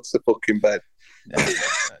today. Go to fucking bed. Yeah.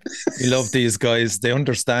 You love these guys. They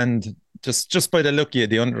understand. Just by the look of you,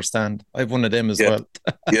 they understand. I've one of them as well.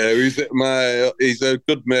 Yeah, he's a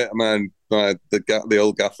good mate of mine, the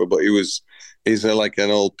old gaffer, but he's like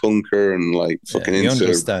an old punker and like fucking into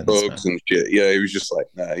drugs and shit. Yeah, he was just like,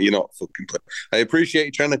 nah, you're not fucking playing. I appreciate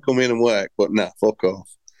you trying to come in and work, but nah, fuck off.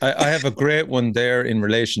 I have a great one there in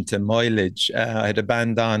relation to mileage. I had a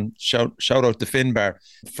band on, shout out to Finbar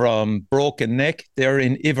from Broken Neck. They're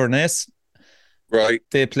in Inverness. Right.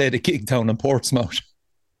 They played a gig down in Portsmouth.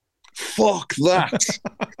 Fuck that.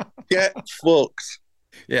 Get fucked.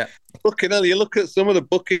 Yeah. Fucking hell, you look at some of the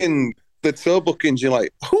tour bookings, you're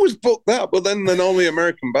like, who's booked that? But then they're normally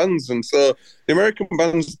American bands. And so the American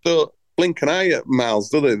bands don't blink an eye at miles,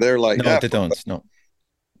 do they? They're like, no, they don't. That. No.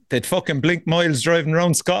 They'd fucking blink miles driving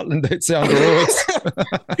around Scotland, they'd say on the roads.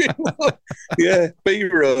 Yeah, B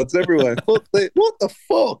roads everywhere. What the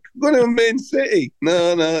fuck? Going to a main city.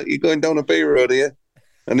 No, you're going down a B road here.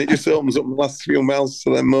 And it just opens up the last few miles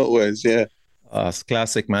to them motorways, yeah. Oh, it's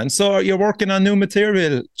classic, man. So you're working on new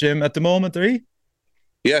material, Jim, at the moment, are you?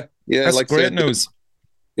 Yeah. That's like great news.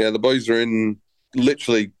 The boys are in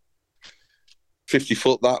literally 50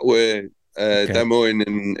 foot that way,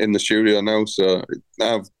 demoing in the studio now. So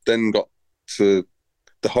I've then got to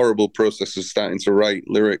the horrible process of starting to write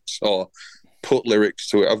lyrics or put lyrics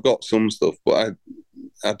to it. I've got some stuff, but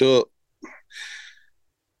I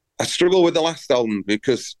struggle with the last album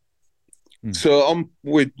because so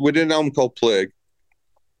we did an album called Plague,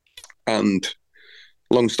 and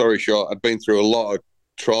long story short, I'd been through a lot of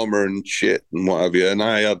trauma and shit and what have you, and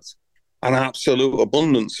I had an absolute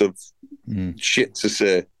abundance of shit to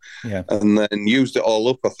say, and then used it all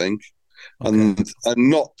up, I think, and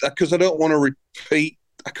not because I don't want to repeat.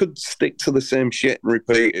 I could stick to the same shit and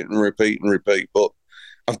repeat it and repeat and repeat, but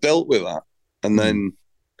I've dealt with that, and then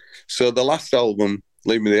so the last album,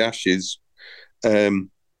 Leave Me the Ashes,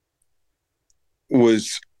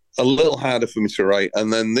 was a little harder for me to write.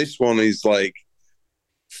 And then this one is like,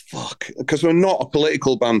 fuck, because we're not a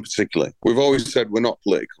political band particularly. We've always said we're not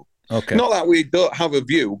political. Okay. Not that we don't have a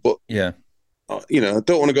view, but, I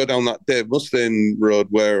don't want to go down that Dave Mustaine road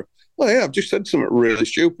where, I've just said something really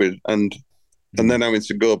stupid and then having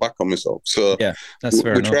to go back on myself. So that's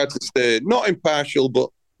fair enough. We try to stay not impartial, but,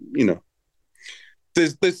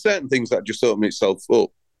 there's certain things that just open itself up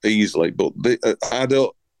easily, but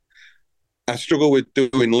I struggle with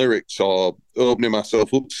doing lyrics or opening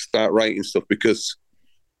myself up to start writing stuff because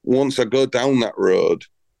once I go down that road,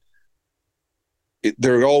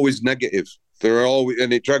 they're always negative.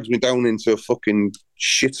 And it drags me down into a fucking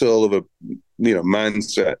shithole of a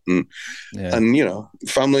mindset and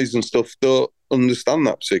families and stuff don't understand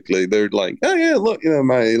that particularly. They're like, oh yeah, look,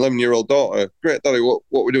 my 11-year-old daughter, great daddy, what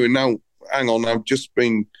we're doing now? Hang on, I've just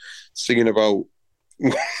been singing about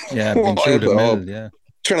been through the mill,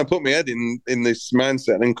 trying to put my head in this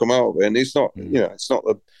mindset and then come out of it, and it's not it's not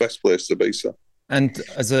the best place to be. So, and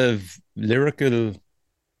as a lyrical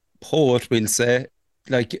poet, we'll say,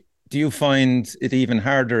 like, do you find it even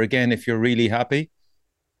harder again if you're really happy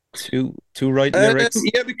to write lyrics?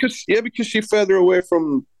 Because you're further away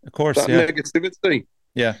from, of course, that negativity.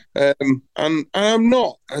 Yeah. And I'm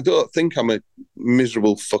not. I don't think I'm a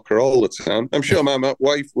miserable fucker all the time. I'm sure my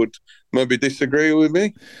wife would maybe disagree with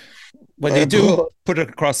me. Well, you do put it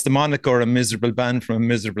across the moniker a miserable band from a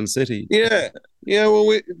miserable city. Yeah.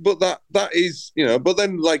 Well, but that is, but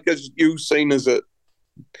then, like, as you've seen us at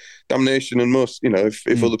Damnation and most,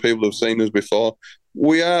 if other people have seen us before,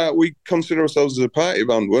 we consider ourselves as a party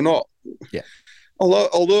band. We're not. Yeah.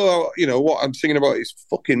 Although what I'm singing about is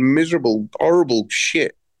fucking miserable, horrible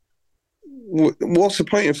shit. What's the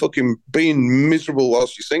point in fucking being miserable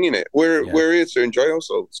whilst you're singing it? We're here to enjoy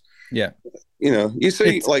ourselves. Yeah. You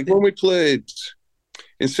see, when we played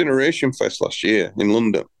Incineration Fest last year in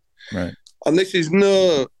London, right? And this is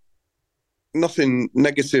nothing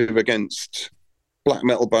negative against black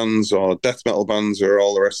metal bands or death metal bands or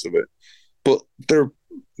all the rest of it, but the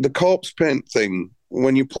corpse paint thing.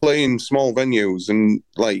 When you play in small venues and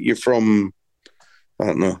like you're from, I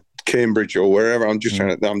don't know, Cambridge or wherever, I'm just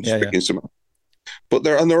picking something. But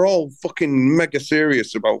they're all fucking mega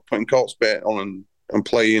serious about putting corpse paint on and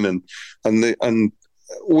playing and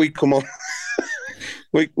we come on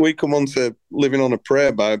we come on to Living on a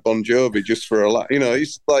Prayer by Bon Jovi just for a lot. You know,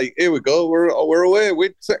 it's like, here we go, we're away.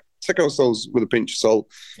 We take ourselves with a pinch of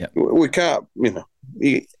salt. Yeah. We can't, you know,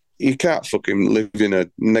 you can't fucking live in a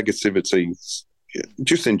negativity.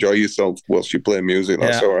 Just enjoy yourself whilst you play music.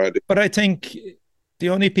 That's all right. But I think the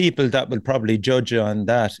only people that will probably judge you on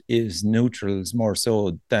that is neutrals more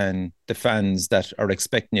so than the fans that are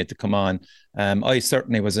expecting you to come on. I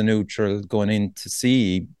certainly was a neutral going in to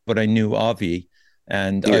see, but I knew Avi,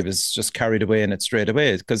 and I was just carried away in it straight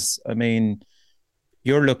away. Because, I mean,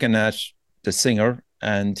 you're looking at the singer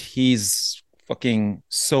and he's fucking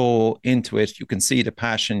so into it. You can see the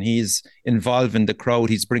passion. He's involving the crowd.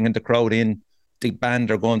 He's bringing the crowd in. The band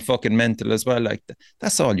are going fucking mental as well. Like,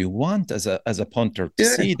 that's all you want as a punter, to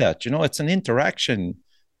see that, you know, it's an interaction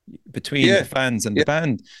between the fans and the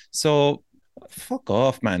band. So fuck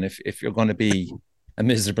off, man, if you're going to be a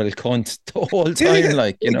miserable cunt the whole time,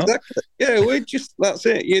 like, you know. Exactly. Yeah, we just, that's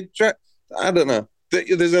it. I don't know.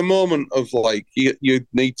 There's a moment of like, you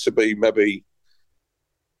need to be maybe,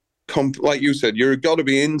 like you said, you've got to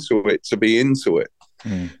be into it to be into it.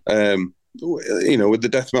 You know, with the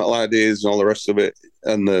death metal ideas and all the rest of it,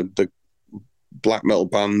 and the black metal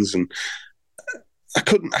bands, and I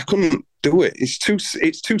couldn't do it. It's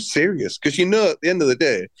too serious, because, you know, at the end of the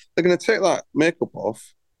day, they're going to take that makeup off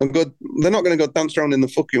and go. They're not going to go dance around in the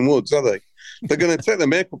fucking woods, are they? They're going to take their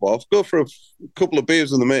makeup off, go for a couple of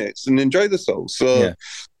beers with the mates, and enjoy themselves. So,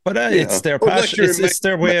 but it's their passion. It's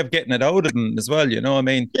their way of getting it out of them as well. You know, I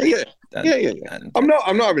mean, I'm not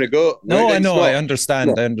having a go. No, I know. I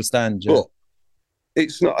understand. I understand. Yeah. But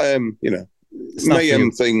it's not. You know, it's mayhem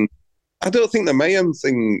thing. I don't think the mayhem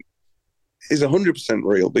thing is 100%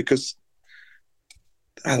 real, because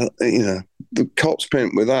you know, the cops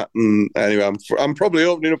paint with that. And anyway, I'm probably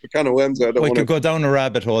opening up a can of worms. We could go down a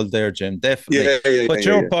rabbit hole there, Jim. Definitely. But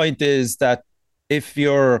your point is that if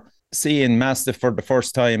you're seeing Mastiff for the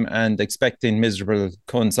first time and expecting miserable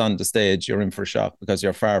cunts on the stage, you're in for a shock, because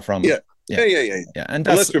you're far from it. Yeah. And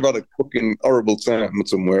unless we've had a fucking horrible time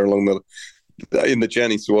somewhere along in the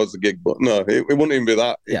journey towards the gig, but no, it wouldn't even be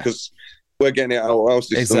that, because we're getting it out of our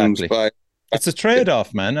systems. Exactly. It's a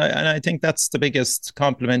trade-off, man. And I think that's the biggest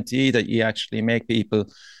compliment to you, that you actually make people,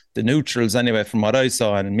 the neutrals anyway, from what I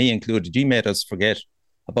saw, and me included, you made us forget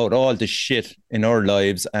about all the shit in our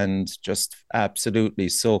lives and just absolutely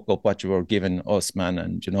soak up what you were giving us, man.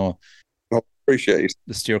 And, you know, I appreciate it.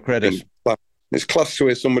 It's to your credit. It's class to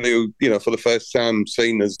hear somebody who, you know, for the first time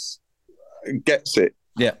seen us gets it.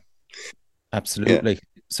 Yeah, absolutely.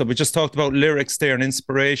 So we just talked about lyrics there and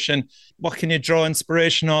inspiration. What can you draw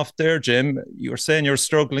inspiration off there, Jim? You were saying you're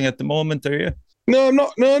struggling at the moment, are you? No, I'm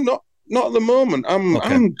not. No, not at the moment.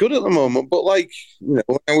 I'm good at the moment, but like, you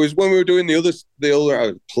know, when we were doing the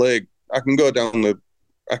other Plague, I can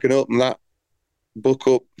open that book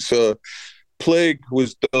up. So Plague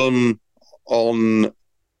was done on,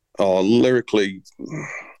 lyrically,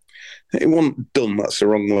 it wasn't done. That's the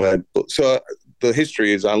wrong word. But so the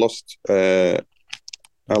history is, I lost the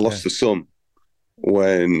son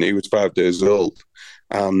when he was 5 days old,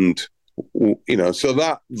 and you know, so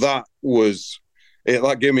that was it.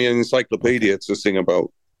 That gave me an encyclopedia to sing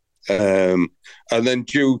about, and then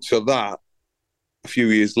due to that, a few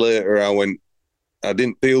years later, I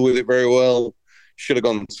didn't deal with it very well. Should have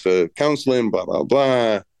gone to counselling, blah blah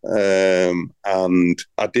blah, and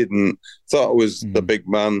I didn't. Thought I was the big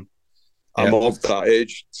man. I'm of that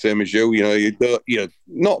age, same as you. You know, you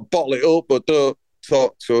not bottle it up, but don't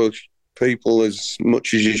talk to people as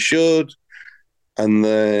much as you should. And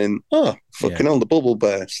then, hell, the bubble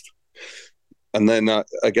burst. And then I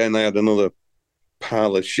had another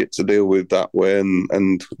pile of shit to deal with that way,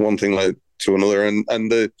 and one thing led to another.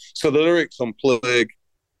 So the lyrics on Plague,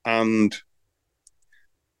 and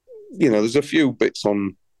you know, there's a few bits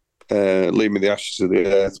on Leave Me the Ashes of the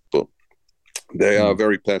Earth, but they are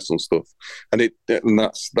very personal stuff, and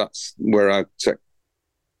that's where I take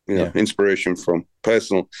inspiration from,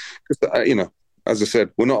 personal. Because you know, as I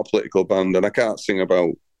said, we're not a political band, and I can't sing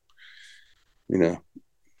about, you know,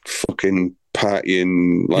 fucking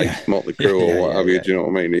partying like Motley Crue or what have you. Do you know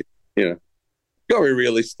what I mean? Got to be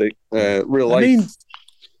realistic. Real life. I mean,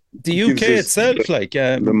 the UK itself,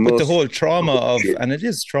 with the whole trauma of, and it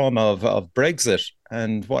is trauma of Brexit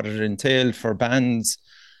and what it entailed for bands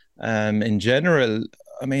in general.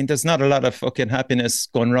 I mean, there's not a lot of fucking happiness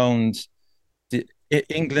going around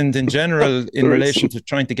England in general in relation to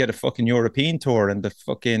trying to get a fucking European tour, and the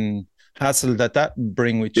fucking hassle that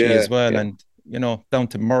bring with you as well. And, you know, down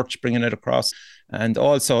to merch, bringing it across. And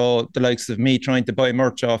also the likes of me trying to buy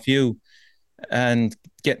merch off you and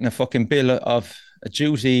getting a fucking bill of a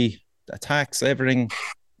duty, a tax, everything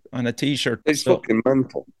on a t-shirt. It's fucking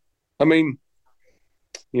mental. I mean,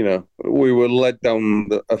 you know, we were led down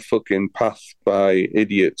a fucking path by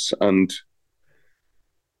idiots, and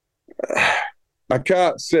I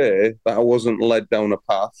can't say that I wasn't led down a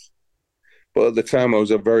path, but at the time I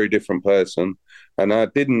was a very different person, and I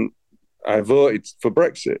voted for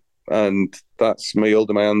Brexit, and that's me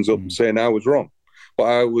holding my hands up and saying I was wrong. But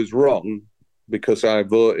I was wrong because I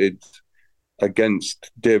voted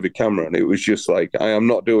against David Cameron. It was just like, I am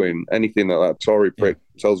not doing anything that Tory prick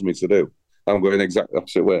tells me to do. I'm going the exact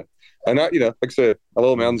opposite way. And I, you know, like I say, I'll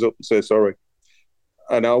hold my hands up and say sorry.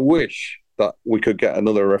 And I wish that we could get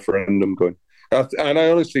another referendum going. And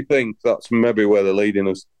I honestly think that's maybe where they're leading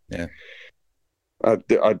us. Yeah. I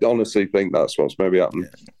honestly think that's what's maybe happening.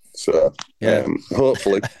 So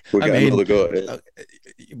hopefully we get another go at it.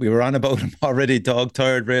 We were on about him already, dog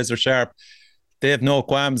tired, razor sharp. They have no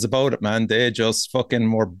qualms about it, man. They just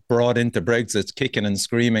fucking were brought into Brexit kicking and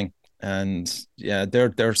screaming. And yeah,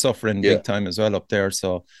 they're suffering big time as well up there.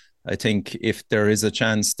 So I think if there is a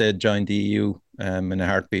chance, they'd join the EU in a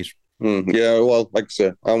heartbeat. Yeah, well, like I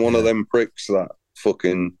said, I'm one of them pricks that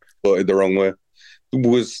fucking voted the wrong way.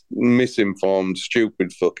 Was misinformed,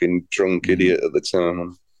 stupid fucking drunk idiot at the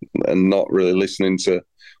time, and not really listening to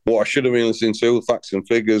what I should have been listening to, facts and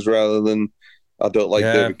figures, rather than I don't like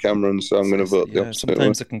David Cameron, so I'm going to vote the opposite.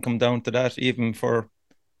 Sometimes it can come down to that, even for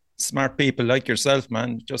smart people like yourself,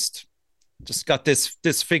 man. Just got this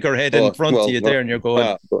figurehead in front of you there, and you're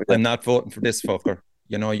going, I'm not voting for this fucker,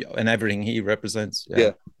 you know, and everything he represents.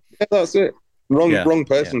 Yeah, that's it. Wrong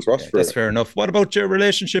person to ask for. That's fair enough. What about your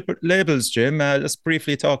relationship with labels, Jim? Let's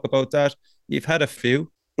briefly talk about that. You've had a few.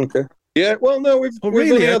 Okay. Yeah, well, no, we've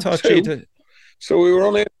really? I thought you did. So we were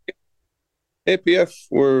on APF,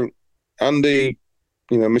 where Andy,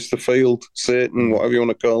 you know, Mr. Field, Satan, whatever you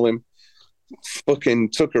want to call him,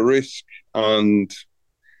 fucking took a risk, and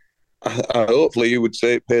I hopefully you would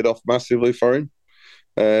say it paid off massively for him.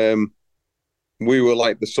 We were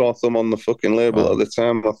like the sore thumb on the fucking label at the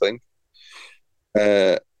time, I think.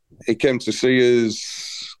 He came to see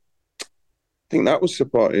us, I think that was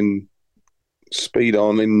supporting Speed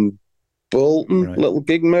On in Bolton, little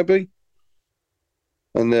gig maybe.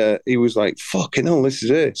 And he was like, fucking hell, this is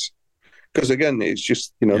it. Because again, it's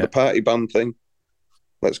just, you know, the party band thing.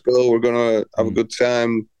 Let's go, we're going to have a good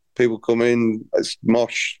time. People come in, let's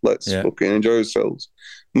mosh, let's fucking enjoy ourselves.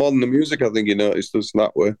 More than the music, I think he noticed us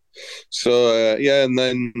that way. So, and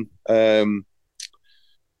then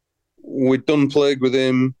we'd done Plague with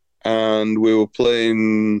him, and we were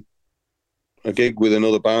playing a gig with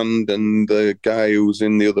another band, and the guy who was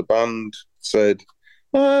in the other band said,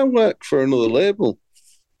 I work for another label.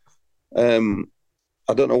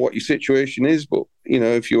 I don't know what your situation is, but, you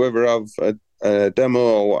know, if you ever have a demo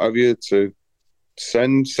or what have you, to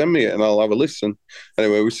send me it and I'll have a listen.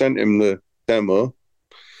 Anyway, we sent him the demo,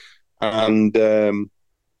 and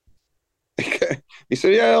he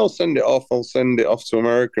said, yeah, I'll send it off. I'll send it off to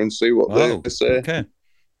America and see what they say. Okay.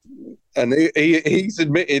 And he's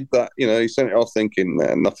admitted that, you know, he sent it off thinking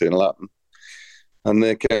nothing will happen. And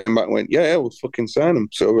they came back and went, yeah, we'll fucking sign them.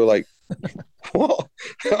 So we're like, what?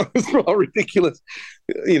 That was more ridiculous.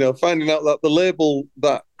 You know, finding out that the label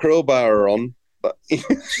that Crowbar are on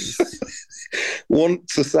want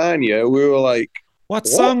to sign you, we were like, what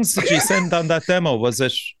songs did you send on that demo? Was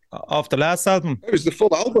it off the last album? It was the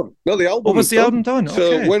full album. No, the album was the album done?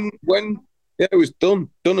 So when it was done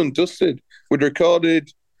and dusted. We'd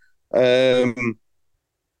recorded going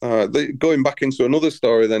back into another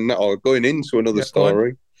story then, or going into another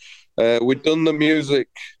story. We'd done the music.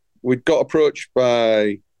 We'd got approached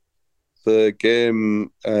by the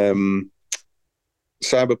game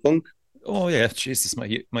Cyberpunk. Oh yeah, Jesus,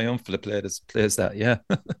 my uncle plays that. Yeah,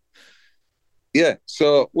 yeah.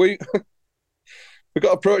 So we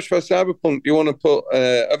got approached by Cyberpunk. Do you want to put?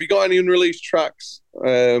 Have you got any unreleased tracks?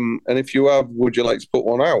 And if you have, would you like to put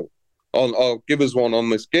one out or give us one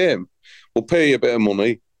on this game? We'll pay you a bit of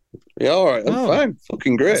money. Yeah, all right, I'm fine.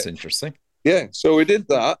 Fucking great. That's interesting. Yeah, so we did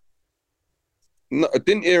that. No, I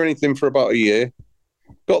didn't hear anything for about a year.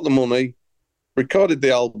 Got the money, recorded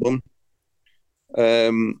the album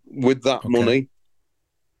with that money.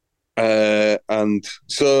 And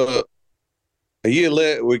so a year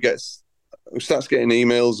later, we starts getting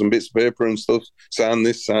emails and bits of paper and stuff, sign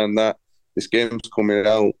this, sign that. This game's coming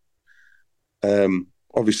out.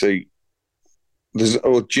 Obviously, there's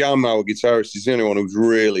Jam, our guitarist, is the only one who's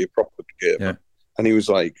really a proper gamer. Yeah. And he was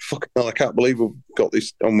like, fucking hell, I can't believe we've got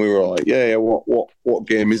this. And we were like, yeah, what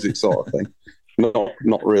game is it, sort of thing.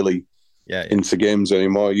 Not really into games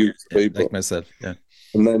anymore. Used to be, like myself, yeah.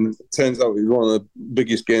 And then it turns out it was one of the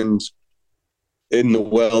biggest games in the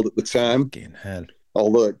world at the time. Fucking hell.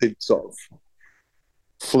 although it did sort of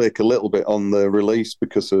flake a little bit on the release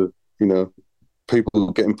because of,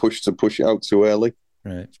 people getting pushed to push it out too early.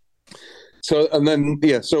 Right. So, and then,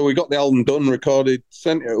 so we got the album done, recorded,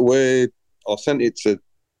 sent it away, or sent it to,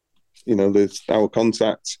 our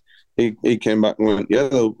contact. He came back and went, yeah,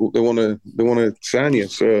 they want to sign you.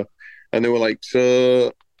 So, and they were like,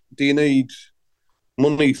 so do you need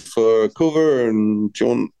money for a cover and do you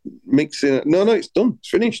want mixing it? No, it's done. It's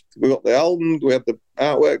finished. We got the album, we had the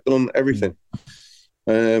artwork done, everything.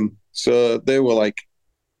 So they were like,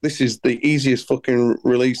 this is the easiest fucking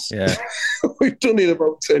release we've done in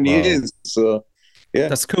about 10 years. So, yeah.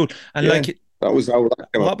 That's cool. And that was how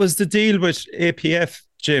that came what up. was the deal with APF,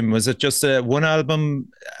 Jim? Was it just a one album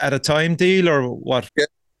at a time deal or what?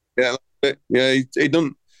 Yeah. He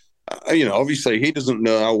doesn't, obviously he doesn't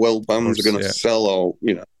know how well bands are going to sell or,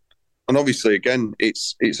 and obviously, again,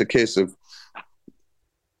 it's a case of,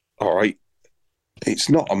 all right, it's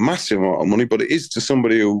not a massive amount of money, but it is to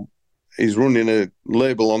somebody who is running a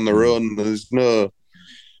label on their own. There's no,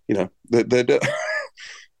 they don't.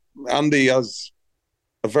 Andy has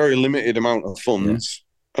a very limited amount of funds,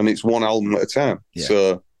 and it's one album at a time. Yeah.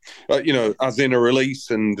 So, as in a release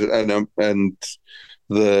and the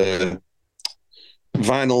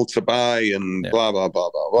vinyl to buy and blah blah blah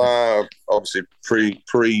blah blah. Obviously,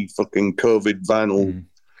 pre fucking COVID vinyl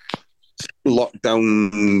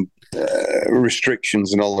lockdown.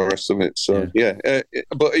 Restrictions and all the rest of it. So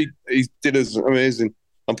but he did us amazing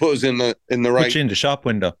and put us in the right. Put you in the shop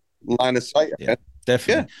window line of sight. Yeah,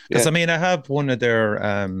 definitely. Because I have one of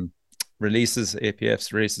their releases,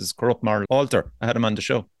 APF's releases, Corrupt Moral Altar. I had him on the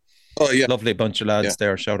show. Oh yeah, lovely bunch of lads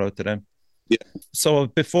there. Shout out to them. Yeah. So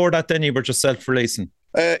before that, then you were just self-releasing.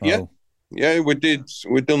 We'd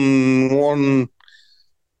done one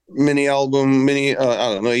mini album, I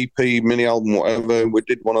don't know, EP, mini album, whatever. We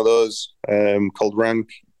did one of those called Rank,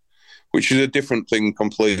 which is a different thing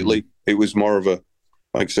completely. It was more of a,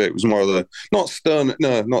 like I say, it was more of the, not stoner,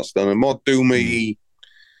 more doomy,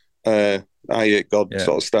 I Hate God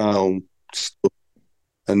sort of style stuff.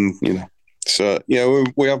 And, so,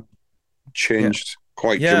 we have changed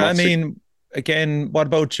quite dramatically. Again, what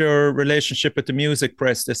about your relationship with the music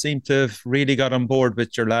press? They seem to have really got on board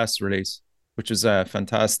with your last release, which is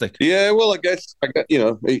fantastic. Yeah, well, I guess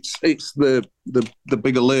it's the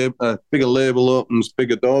bigger label opens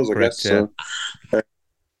bigger doors, I guess. So,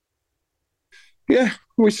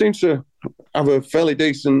 we seem to have a fairly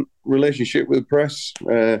decent relationship with the press.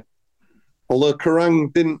 Although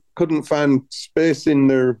Kerrang couldn't find space in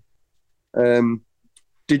their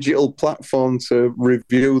digital platform to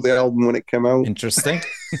review the album when it came out. Interesting.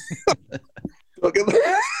 Don't get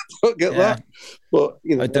that. But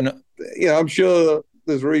I don't know. I'm sure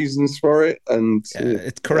there's reasons for it, and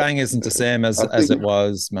Kerrang isn't the same as it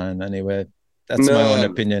was, man. Anyway, that's my own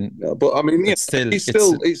opinion. No, but I mean, it's still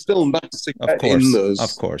nice to get in those,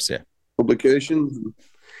 of course, publications.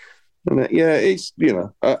 And it's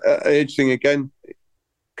age thing again.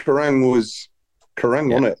 Kerrang was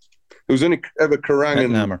Kerrang on it. It was only ever Kerrang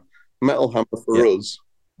and Metal Hammer for us.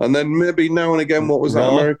 And then maybe now and again, what was that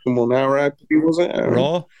American one? RIP, was it?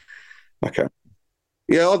 Raw? Okay.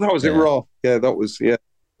 Yeah, that was it, Raw. Yeah, that was,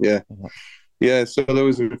 Yeah, so there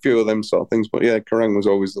was a few of them sort of things. But Kerrang was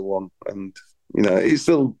always the one. And, it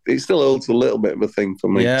still holds a little bit of a thing for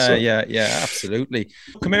me. Yeah, absolutely.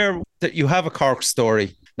 Come here, you have a Cork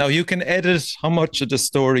story. Now, you can edit how much of the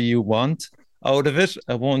story you want out of it.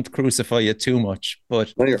 I won't crucify you too much,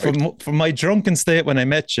 but from my drunken state when I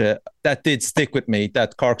met you, that did stick with me,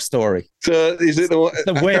 that Cork story. So is it the one?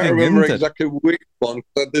 The I wedding, can't remember exactly which one,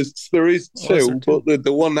 but there is two, but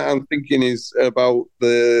the one that I'm thinking is about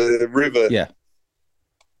the river. Yeah.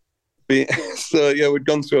 So we'd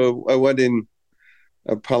gone to a wedding,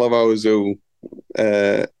 a pal of ours who,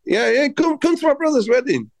 come to my brother's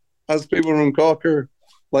wedding, as people from Cork are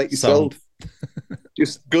like yourself.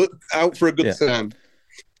 Just good out for a good time.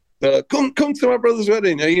 Come to my brother's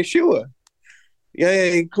wedding. Are you sure?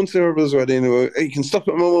 Yeah, come to my brother's wedding. You can stop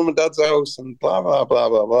at my mum and dad's house and blah blah blah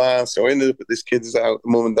blah blah. So I ended up at this kid's house,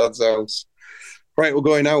 mum and dad's house. Right, we're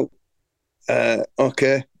going out.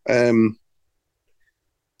 Okay. And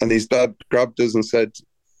his dad grabbed us and said,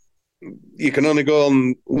 "You can only go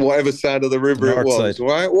on whatever side of the river it was."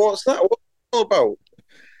 Right? What's that? What's it all about?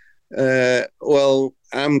 Well,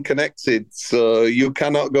 I'm connected, so you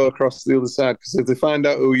cannot go across the other side, because if they find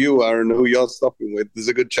out who you are and who you're stopping with, there's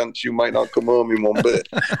a good chance you might not come home in one bit.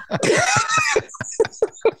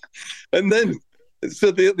 And then,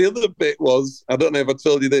 so the other bit was, I don't know if I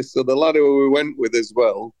told you this, so the lad who we went with as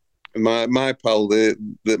well, my pal,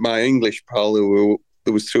 my English pal,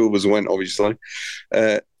 there was two of us who went, obviously,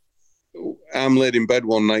 I'm laid in bed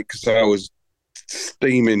one night because I was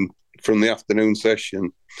steaming from the afternoon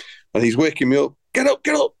session, and he's waking me up. Get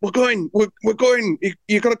up, we're going. We're going.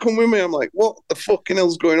 You got to come with me. I'm like, what the fucking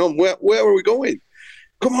hell's going on? Where are we going?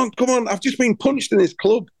 Come on. I've just been punched in this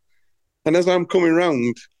club. And as I'm coming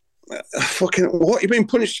round, fucking, what, you been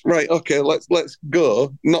punched? Right, okay, let's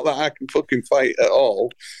go. Not that I can fucking fight at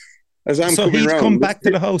all. As I'm so coming he'd round, come back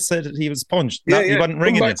to the house, said that he was punched. Yeah, He wasn't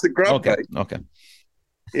ringing you. To grab okay.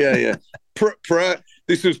 Yeah.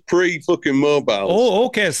 This was pre-fucking mobile. Oh,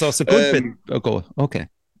 okay, so it's a good bit ago. Okay.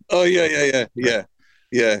 Oh, yeah.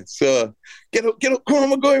 So, get up, come on,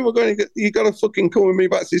 we're going. You got to fucking come with me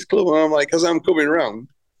back to this club. And I'm like, as I'm coming round,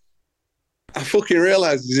 I fucking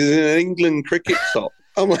realised this is an England cricket top.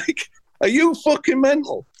 I'm like, are you fucking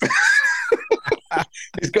mental?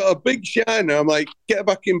 He's got a big shiner. I'm like, get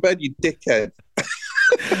back in bed, you dickhead.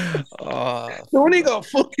 No one got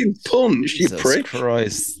fucking punched, you prick.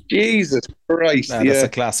 Jesus Christ. That's a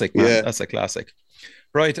classic, man. Yeah. That's a classic.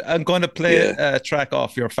 Right, I'm going to play a track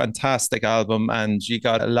off your fantastic album, and you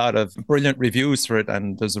got a lot of brilliant reviews for it,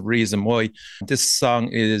 and there's a reason why. This song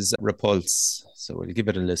is Repulse, so we'll give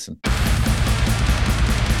it a listen. I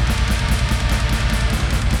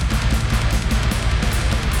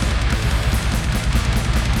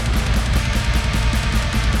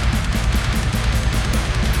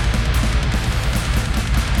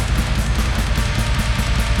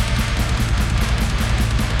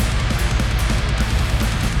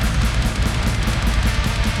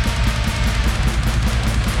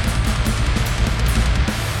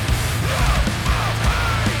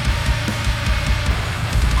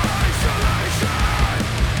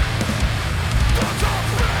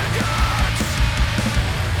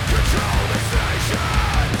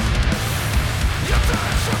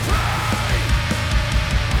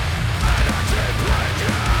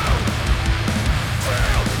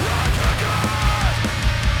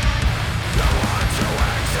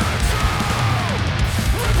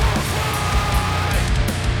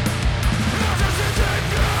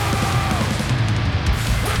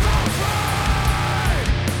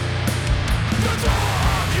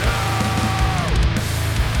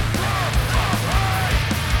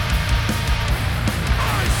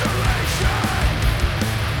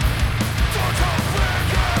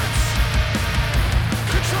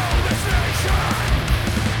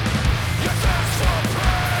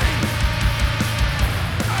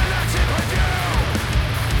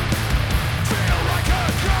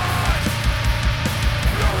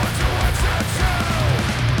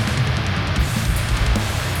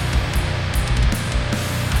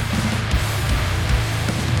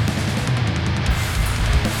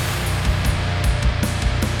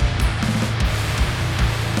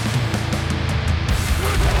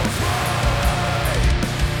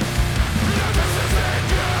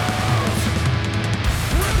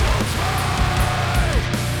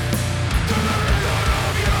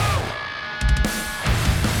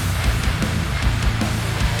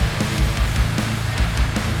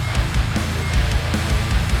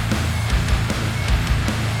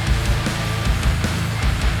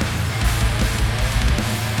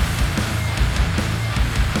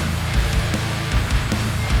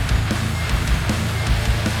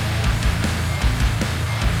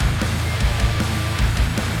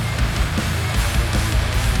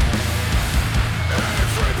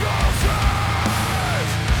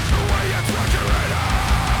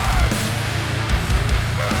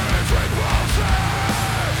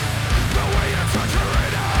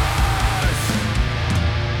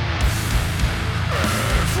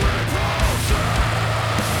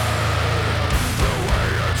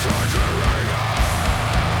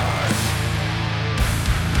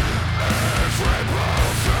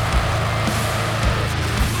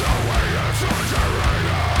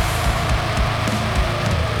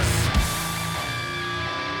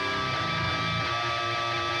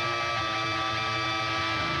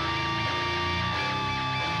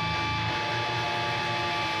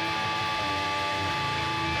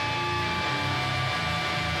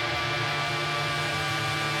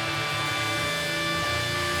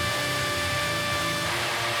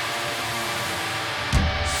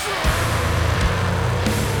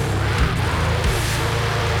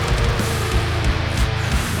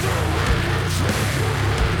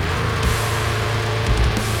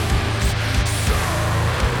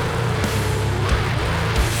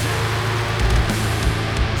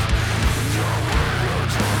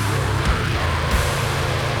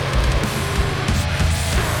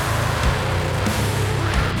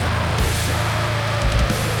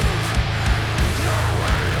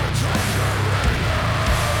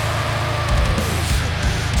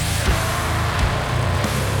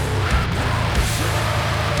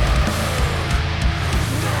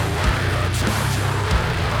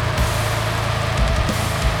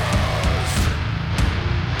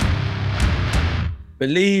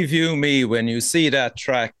Believe you me, when you see that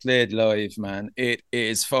track played live, man, it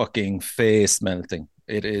is fucking face melting.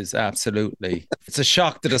 It is absolutely. It's a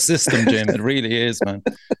shock to the system, Jim. It really is, man.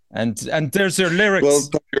 And there's your lyrics. Well,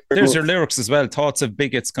 there's your lyrics as well. Thoughts of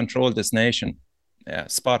bigots control this nation. Yeah,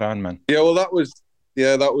 spot on, man. Yeah, well, that's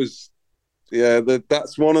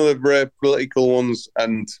one of the rare political ones,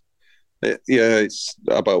 and it's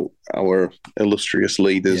about our illustrious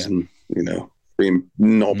leaders and being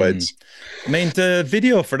knobheads. I mean, the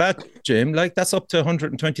video for that, Jim, like that's up to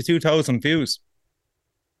 122,000 views,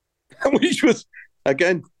 which was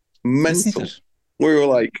again mental. We were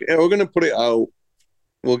like, we're going to put it out.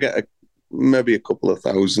 We'll get maybe a couple of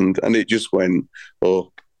thousand, and it just went up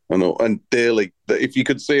and up. And daily, if you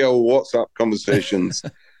could see our WhatsApp conversations,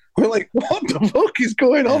 we're like, what the fuck is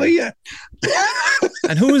going on here?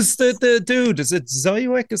 And who is the dude? Is it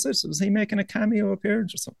Zoiwek? Was he making a cameo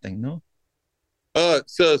appearance or something? No.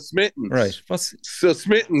 So Smittens, right? So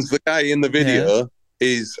Smittens, the guy in the video,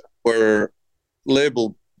 is our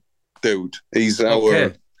label dude. He's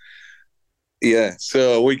our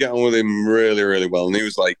So we get on with him really, really well, and he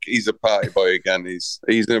was like, he's a party boy again. He's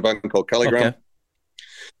in a band called Calligram. Okay.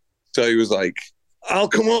 So he was like, I'll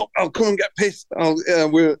come and get pissed.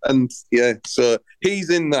 So he's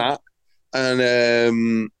in that,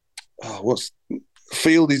 and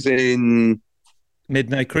Field is in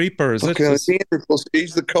Midnight Creeper, is it?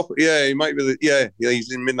 He's the copper. Yeah, he might be.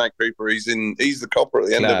 He's in Midnight Creeper. He's the copper at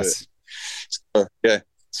the end of it.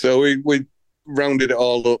 So we rounded it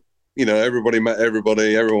all up. Everybody met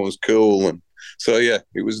everybody. Everyone was cool, and so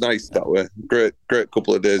it was nice that way. Great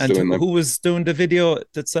couple of days doing that. Who was doing the video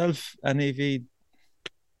itself? Any of you?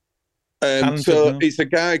 So it's a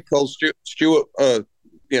guy called Stuart.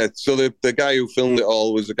 So the guy who filmed it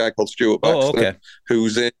all was a guy called Stuart Baxter,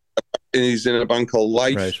 he's in a band called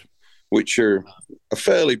Life, which are a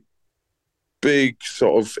fairly big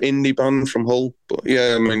sort of indie band from Hull. But he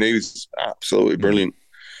was absolutely brilliant.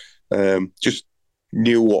 Just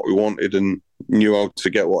knew what we wanted and knew how to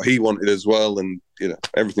get what he wanted as well, and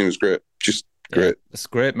everything was great. Just great. It's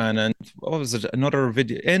great, man. And what was it? Another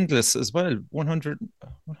video, Endless as well.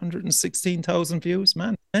 116,000 views,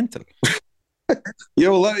 man. Mental.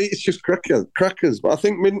 It's just crackers. But I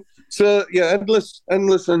think Endless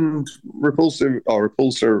and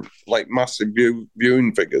Repulsor like massive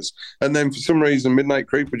viewing figures, and then for some reason Midnight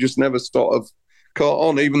Creeper just never sort of caught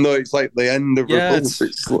on, even though it's like the end of Repulse.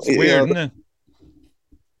 It's weird, isn't it?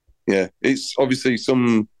 Yeah, it's obviously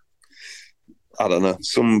some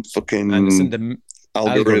fucking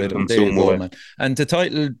algorithm somewhere. And the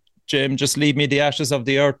title, Jim, Just Leave Me the Ashes of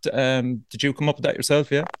the Earth. Did you come up with that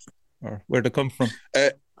yourself? Yeah, or where'd it come from?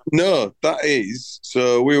 No, that is.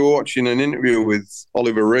 So we were watching an interview with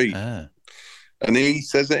Oliver Reed, and he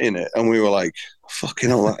says it in it, and we were like, "Fucking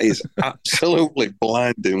hell, that is absolutely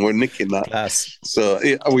blinding." We're nicking that. Class. So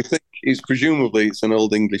we think presumably it's an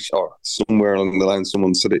old English, or somewhere along the line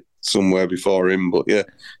someone said it somewhere before him. But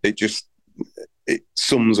it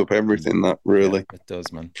sums up everything, that really. Yeah, it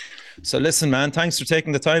does, man. So listen, man, thanks for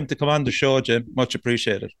taking the time to come on the show, Jim. Much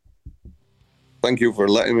appreciated. Thank you for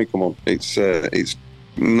letting me come on. It's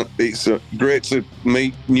great to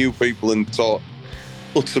meet new people and talk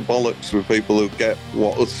utter bollocks with people who get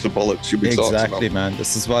what utter bollocks should be talking about. Exactly, man.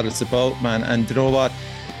 This is what it's about, man. And you know what?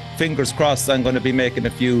 Fingers crossed, I'm going to be making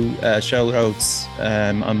a few shout outs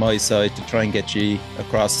on my side to try and get you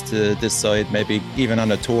across to this side, maybe even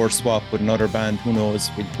on a tour swap with another band. Who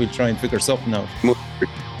knows? We'll try and figure something out.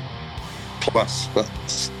 Class.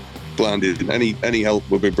 That's splendid. Any help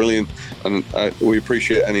would be brilliant, and we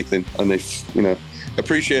appreciate anything. And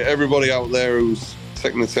appreciate everybody out there who's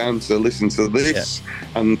taking the time to listen to this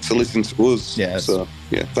and to listen to us. Yes. So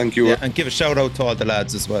thank you. And give a shout out to all the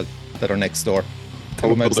lads as well that are next door.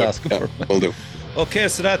 Will do. Okay,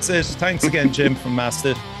 so that's it. Thanks again, Jim from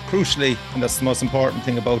Mastiff. Crucially, and that's the most important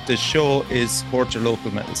thing about this show, is support your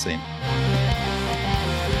local metal scene.